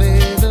one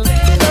feather.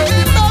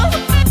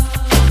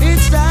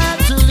 It's time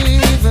to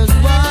live as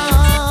one.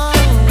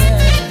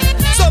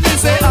 So me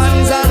say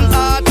hands and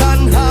heart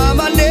and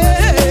harmony,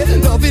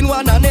 loving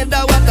one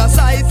another, what a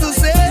sight to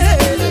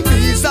say.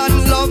 Peace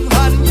and love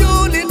and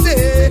unity,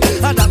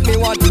 and that me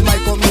want in my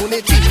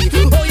community.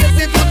 Oh yes,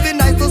 it would be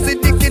nice to see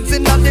the kids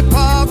in the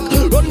park,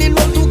 running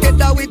round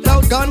together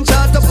without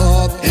gunshot to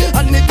bark.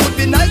 And it would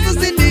be nice to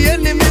see the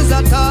enemies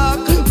attack,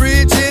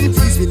 preaching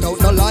peace without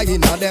no lie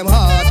in them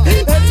heart.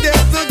 Let's get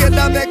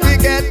together, make we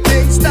get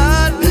things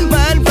done.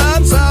 Man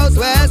from south,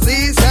 west,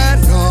 east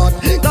and north,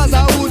 cause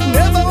I would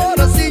never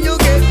wanna see you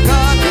get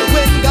caught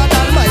when God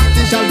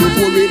Almighty shall be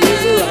pouring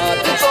his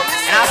wrath.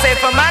 And I say,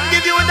 if a man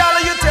give you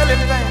 $1, you tell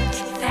him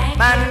thanks.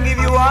 Man give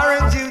you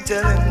orange, you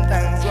tell him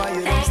thanks. Why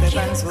you don't say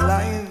thanks for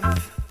life?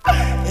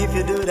 If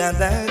you do that,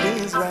 that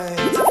is right.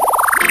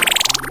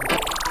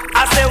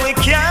 I say we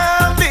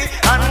can't be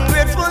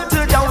ungrateful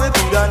to Jah. We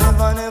could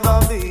never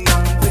be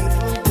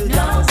ungrateful to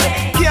Jah.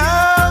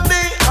 Can't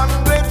be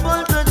ungrateful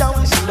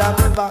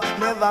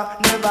never,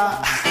 never.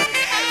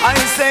 I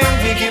say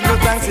we give you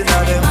thanks in the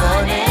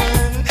morning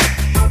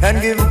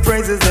and give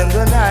praises in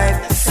the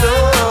night. So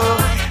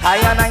I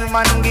and I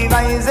man give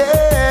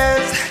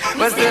praises,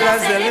 but still I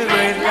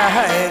celebrate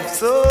life.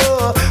 So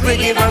we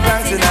give you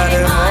thanks in the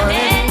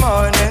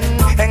morning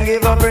and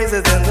give our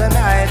praises in the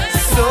night.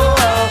 So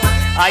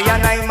I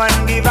and I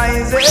man give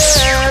praises,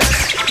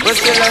 but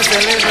still I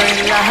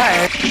celebrate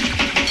life.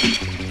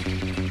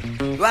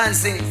 One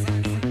thing.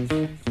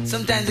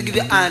 Sometimes you give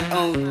your hand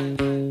out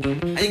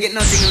and you get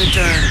nothing in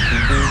return.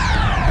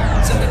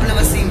 Some people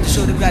never seem to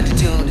show the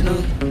gratitude, you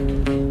know.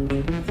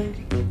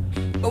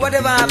 But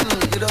whatever happens,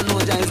 you don't know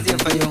Jah is there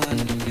for you, and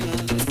you know,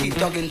 just keep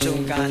talking to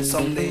him, and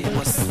someday you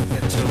must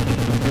get through.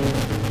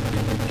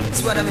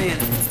 That's what I mean.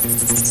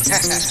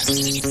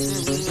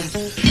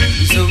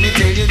 So me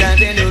tell you that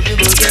they know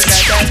people get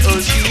that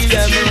old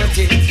Sheila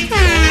motive. Oh,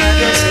 I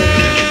just say,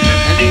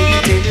 and then me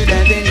tell you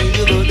that they need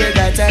to go get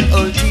that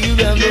old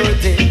Sheila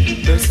motive.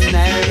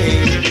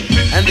 Personality.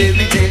 And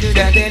baby tell you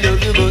that they love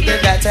you both, they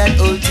got that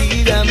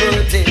OT and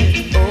both.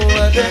 Oh,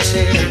 what a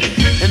shame.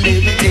 And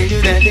baby tell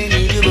you that they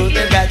need you both,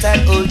 they got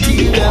that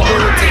OT and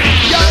both.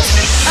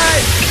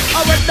 Hey,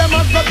 I want them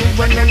up to do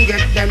when them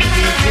get them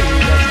beating.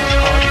 That's a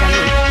hard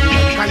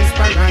and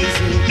conspiring.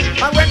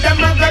 I want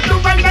them up to do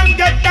when them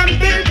get them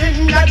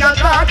beating. That's a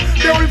hard,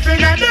 the whole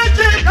thing and the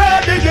trick.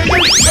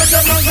 What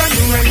them up to do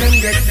when them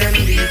get them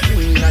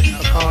beating. That's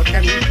a hard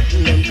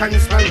and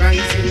conspiring.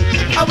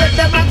 I want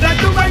them up to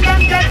do when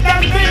them get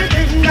them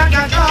beating. That's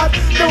a hard,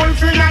 the whole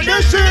thing and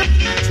the ship.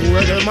 Two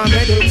of them are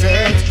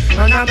meditate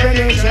and I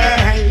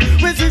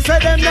penetrate. We see say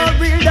them not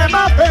real, them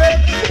a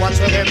fake. Watch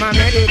how them a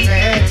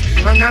meditate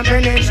and I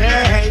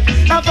penetrate.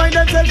 I find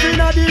themselves in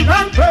the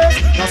wrong place.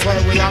 That's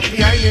why we have to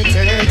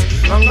imitate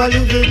and go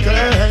live it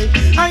great.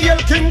 And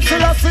yell King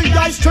Selassie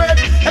I straight.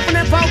 If you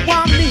never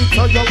want me,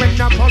 so you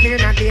end up on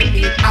in a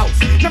daily house.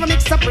 Never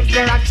mix up with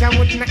the rat, you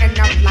wouldn't end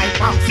up like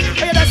house.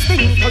 I just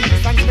think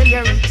police until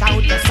you reach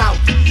out the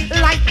south.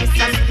 Like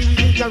Mr.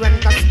 Speedy, you run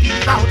the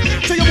speed out.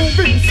 So you move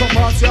in so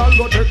fast, you'll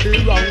go take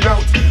the wrong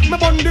route. Me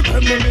bun the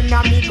criminal in a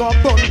me go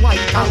bun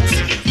White House.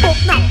 But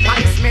now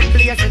police me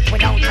blaze it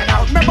without a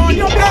doubt. Me bun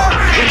your blood.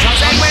 It's just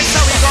like when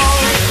so we go.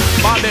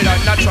 Babylon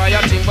not try a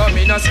thing but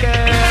me no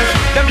scared.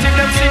 Them think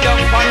them sit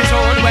down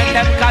control when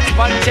them catch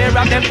punch here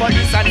of them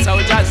police and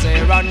soldiers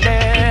here and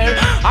there.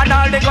 And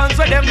all the guns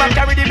with them a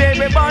carry the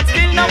baby but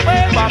still no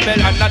way.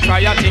 Babylon not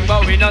try a thing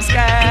but we no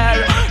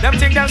scared. Them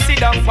think them sit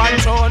down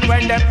control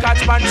when them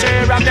catch punch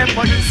here of them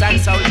police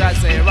and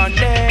soldiers here and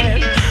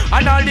there.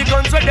 And all the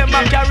guns with them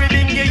a carry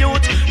bring the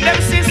youth. Them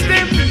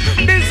system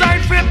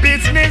designed for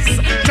business.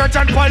 Church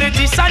and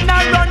politicians a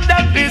run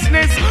them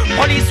business.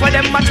 Police with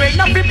them a train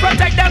up to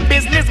protect them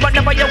business. But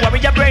never you worry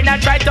your brain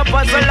and try to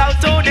puzzle out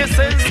who this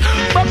is.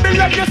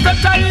 Babylon just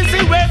such a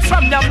easy words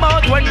from your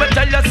mouth when we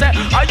tell you say,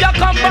 oh you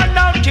come burn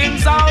down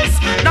King's house.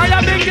 Now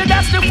you bring you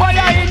that's the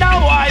fire in a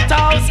White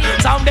House.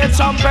 Sound they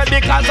trumpet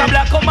because a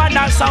black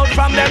commander shout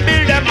from them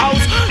build them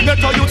house. Get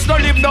our youths no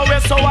live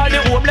nowhere so all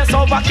the homeless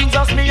over King's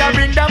house me and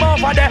bring them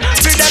over there.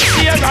 Bring them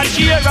here and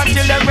here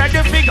until them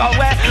ready figure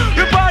where.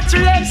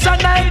 Repatriation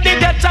I the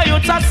get a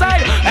youth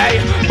aside.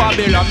 Hey,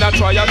 Babylon not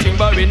try a thing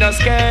but we no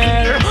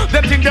scare.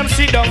 Them think them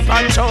sit down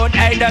and shout.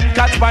 Hey, them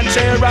catch one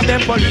chair and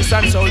them police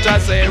and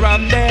soldiers here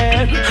and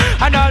there.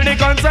 And all the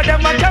guns of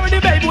them a carry the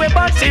baby way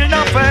but still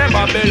not fair.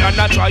 Babylon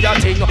not try a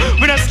thing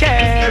we no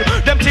scare.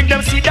 Them think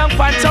them sit down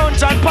and shout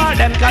John Paul.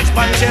 Them catch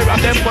one chair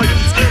and them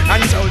police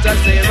and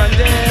soldiers here and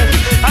there.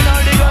 And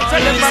all the guns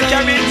of them a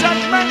carry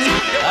judgment.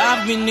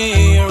 I've been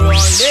here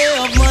all day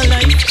of my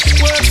life.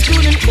 Work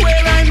student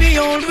where I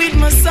behold with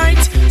my sight.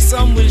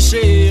 Some will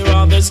share,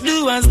 others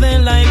do as they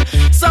like.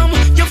 Some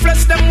you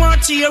flesh them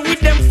watch here with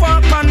them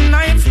fork and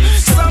knife.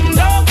 Some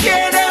don't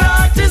care, their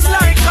heart is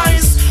like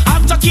ice.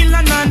 After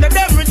killing under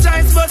them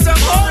rejoice, but I'm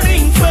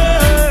holding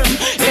firm.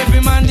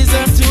 Every man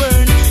deserves to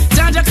earn.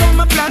 Jaja come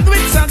a plant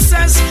with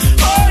success,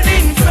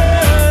 holding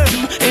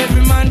firm.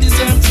 Every man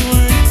deserves to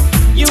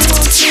earn. You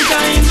won't think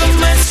I'm the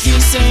mess. You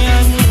say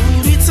I'm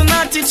rude, it's an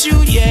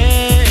attitude,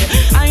 yeah.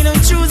 I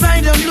don't choose,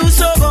 I don't lose,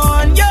 so go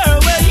on your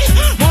way.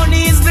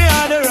 Money is the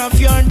order of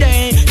your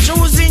day.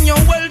 Choosing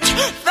your wealth,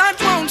 that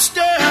won't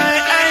stay.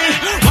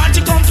 Want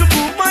to come to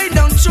prove I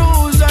don't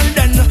choose, and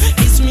then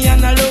it's me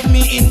and I love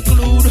me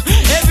include.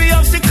 Every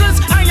obstacles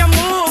I am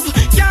move,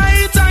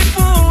 yeah, it's I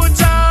put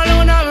all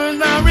on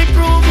earth and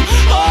reprove.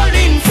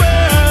 Holding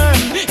firm,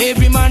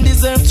 every man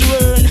deserves to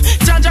earn.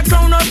 Charge a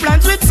crown of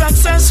plans with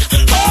success.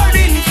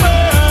 Holding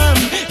firm,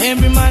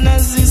 every man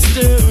has his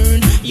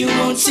turn. You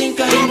won't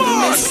think I'm the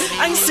mess.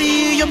 I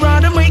see your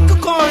brother make a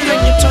call and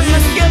you turn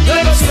and get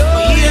blessed.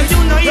 But here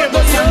you know you're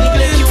but you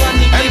neglect you and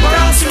neglect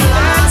dance you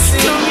dance.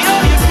 Tell me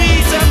how you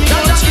feel, tell me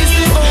how you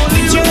feel.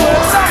 Only you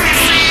words I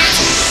see.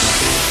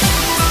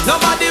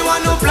 Nobody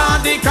want to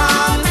plant the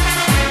can.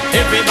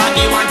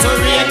 Everybody want to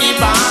read the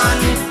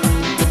band.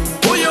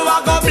 Who you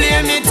are go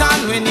blame it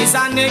on when it's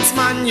a next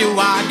man you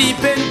are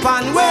deep in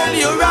pan. Well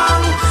you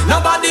wrong.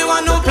 Nobody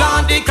want to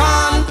plant the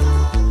can.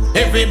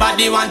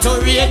 Everybody want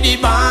to read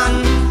the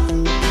band.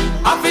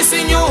 I happy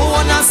sing you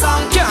on a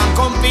song. Can't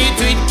compete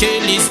with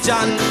Kelly's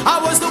John. I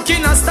was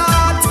looking a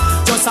start,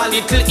 just a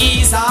little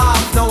ease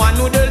off. No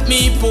one would help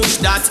me push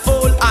that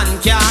old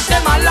and can't.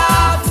 Them a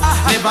laugh,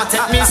 never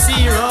take me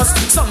serious.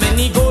 So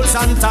many goals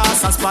and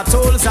tasks,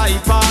 potholes I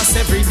pass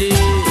every day.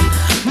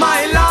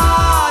 My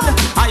Lord,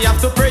 I have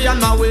to pray on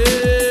my way.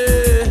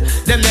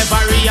 Them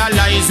never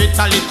realize it's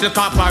a little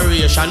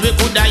corporation. We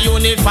could have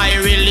unify,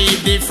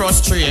 relieve the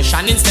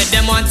frustration. Instead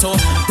them want to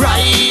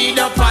ride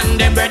up on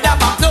them brother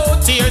back. No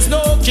tears, no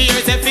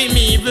cares. If him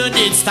even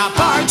did stop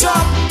our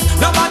job,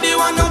 nobody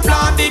want to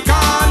plant the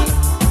corn.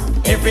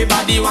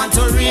 Everybody want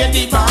to raid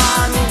the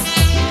barn.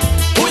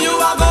 Who you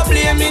are go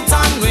blame it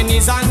on? When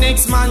he's a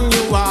next man,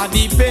 you are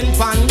the pen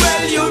pan.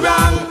 Well, you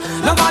wrong.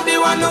 Nobody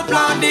want to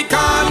plant the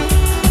corn.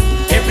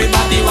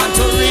 Everybody want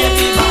to raid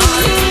the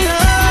barn.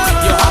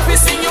 You happy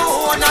sing your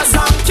own a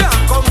song.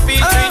 Can't compete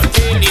with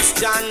Kelly's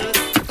John.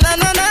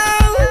 No.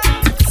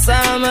 So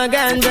I'm a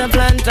ganja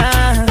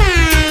planter.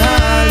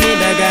 Call me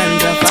the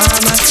ganja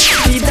farmer.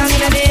 Deep down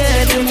in the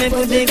earth, we me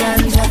put the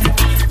ganja.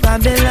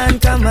 Babylon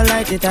come and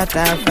light it at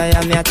a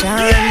fire, me a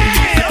chant.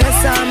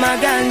 Yes, I'm a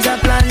ganja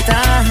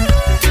planter.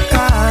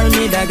 Call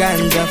me the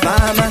ganja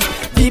farmer.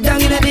 Deep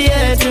down in the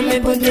earth, we me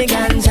put the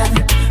ganja.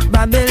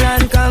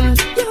 Babylon come.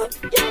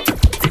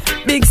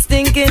 Big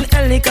stinking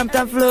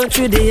helicopter flow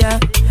through the air.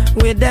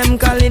 With them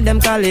call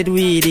it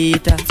weed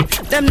eater.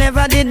 Them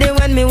never did it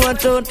when me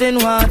was out in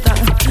water,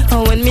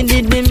 or when me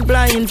did them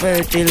blind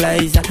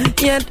fertilizer.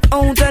 Yet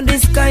out of the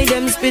sky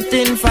them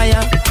spitting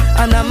fire.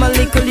 And I'm a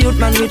little youth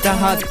man with a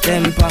hot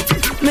temper.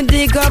 Me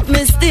dig up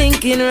me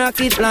stinking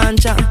rocket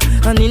launcher,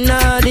 and in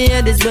all the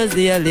air this was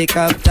the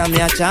helicopter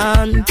me a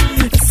chant.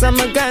 Some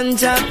a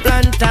ganja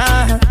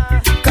planter.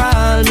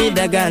 Call me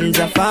the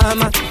ganja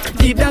farmer.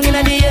 Deep down in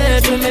the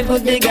earth when me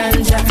put the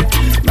ganja.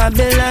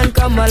 Babylon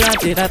come a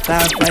lot it at a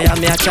fire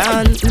me a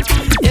chant.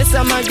 Yes,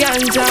 I'm a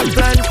ganja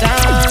planter.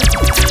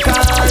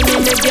 Call me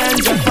the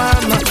ganja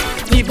farmer.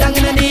 Deep down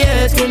in the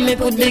earth when me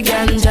put the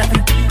ganja.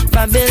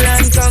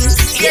 Babylon come.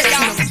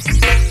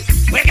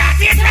 We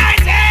got it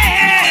right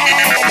there.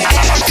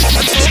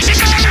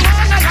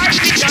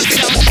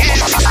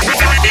 We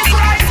got it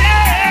right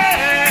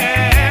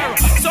there.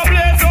 So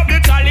blaze up the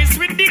chalice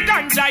with the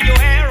ganja you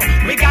hear.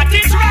 We got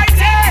it right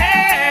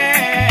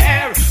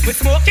there. We're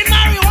smoking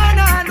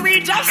marijuana and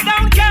we just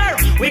don't care.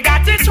 We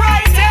got it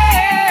right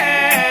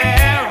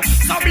there.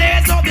 So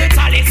blaze up the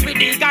chalice with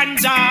the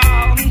ganja.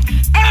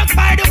 Earth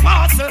by the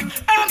parcel,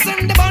 herbs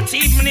in the bunch.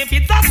 Even if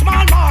it's a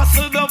small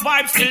morsel, the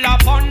vibe still a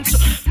punch.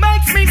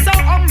 Makes me so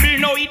humble,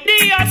 no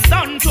idea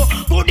stunt.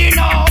 Good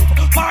enough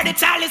for the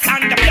chalice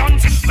and the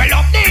blunt. Well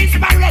up the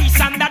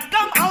inspiration that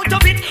come out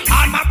of it.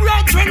 All my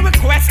brethren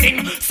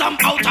requesting some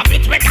out of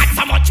it. We got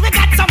so much,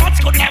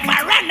 could never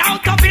run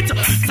out of it.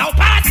 So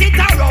pass it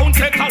around,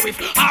 take a whiff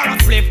or a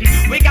flip.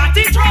 We got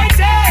it right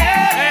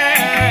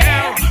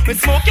there. We're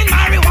smoking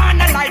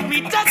marijuana like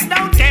we just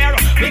don't care.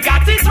 We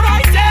got it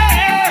right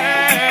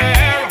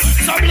there.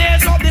 So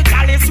blaze up the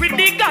chalice with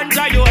the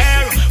ganja you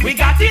hear. We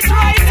got it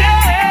right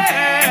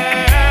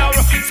there.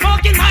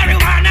 Smoking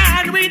marijuana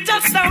and we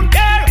just don't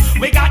care.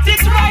 We got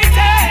it right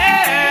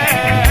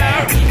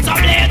there. So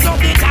blaze up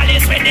the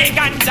chalice with the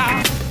ganja.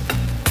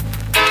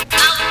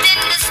 Out in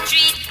the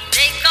street,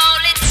 they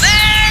call it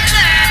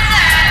murder.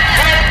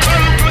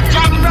 Welcome to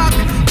Jam Rock,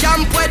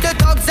 camp where the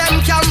dogs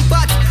them camp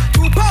at.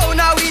 2 pound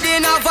a weed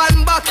in a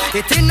van back.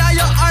 It inna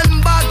your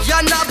handbag,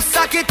 your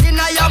knapsack, it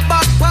inna your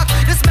backpack.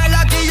 The smell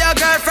of your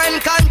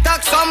girlfriend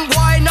contact. Some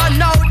boy not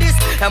know this.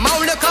 Them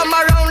only come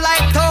around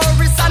like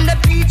tourists on the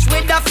beach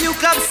with a few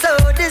club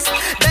sodas,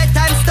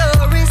 bedtime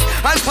stories,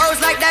 and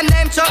pose like them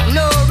name Chuck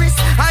Norris.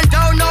 And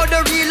don't know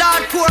the real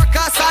hardcore,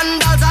 cause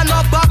sandals are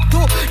no back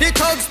to. The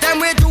thugs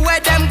them we do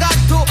where them got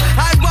to.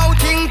 And won't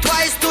think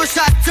twice to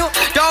shot you.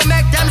 Don't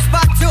make them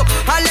spot you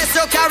unless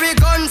you carry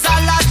guns a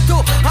lot too.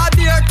 A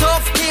beer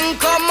tough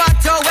king come at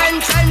you when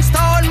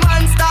Trenchtown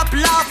man stop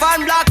laugh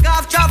and block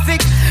off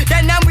traffic.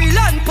 Then them we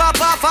learn pop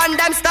off and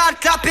them start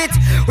clap it.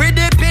 We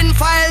dip in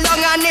file long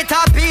and it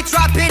a beat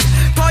rapid.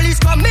 Police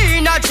come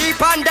in a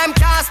jeep and them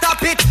can't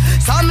stop it.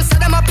 Some say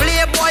them a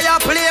playboy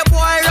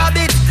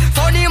rabbit.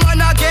 Funny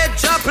man a get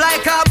dropped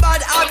like a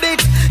bad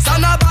habit. So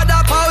no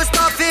bother post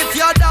off if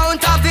you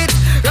don't have it.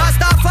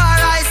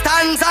 Rastafari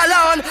stands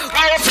alone.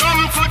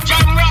 Welcome to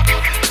Jam Rock.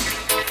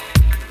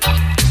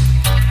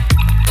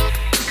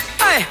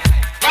 Hey,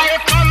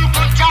 welcome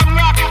to Jam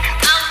Rock.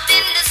 Out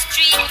in the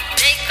street,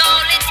 they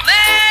call it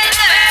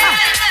murder.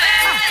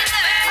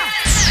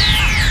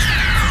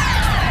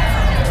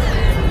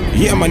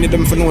 Yeah, man, you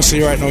them for no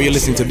say right now. You're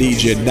listening to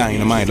DJ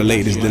Dynamite, the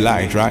ladies'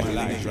 delight, right?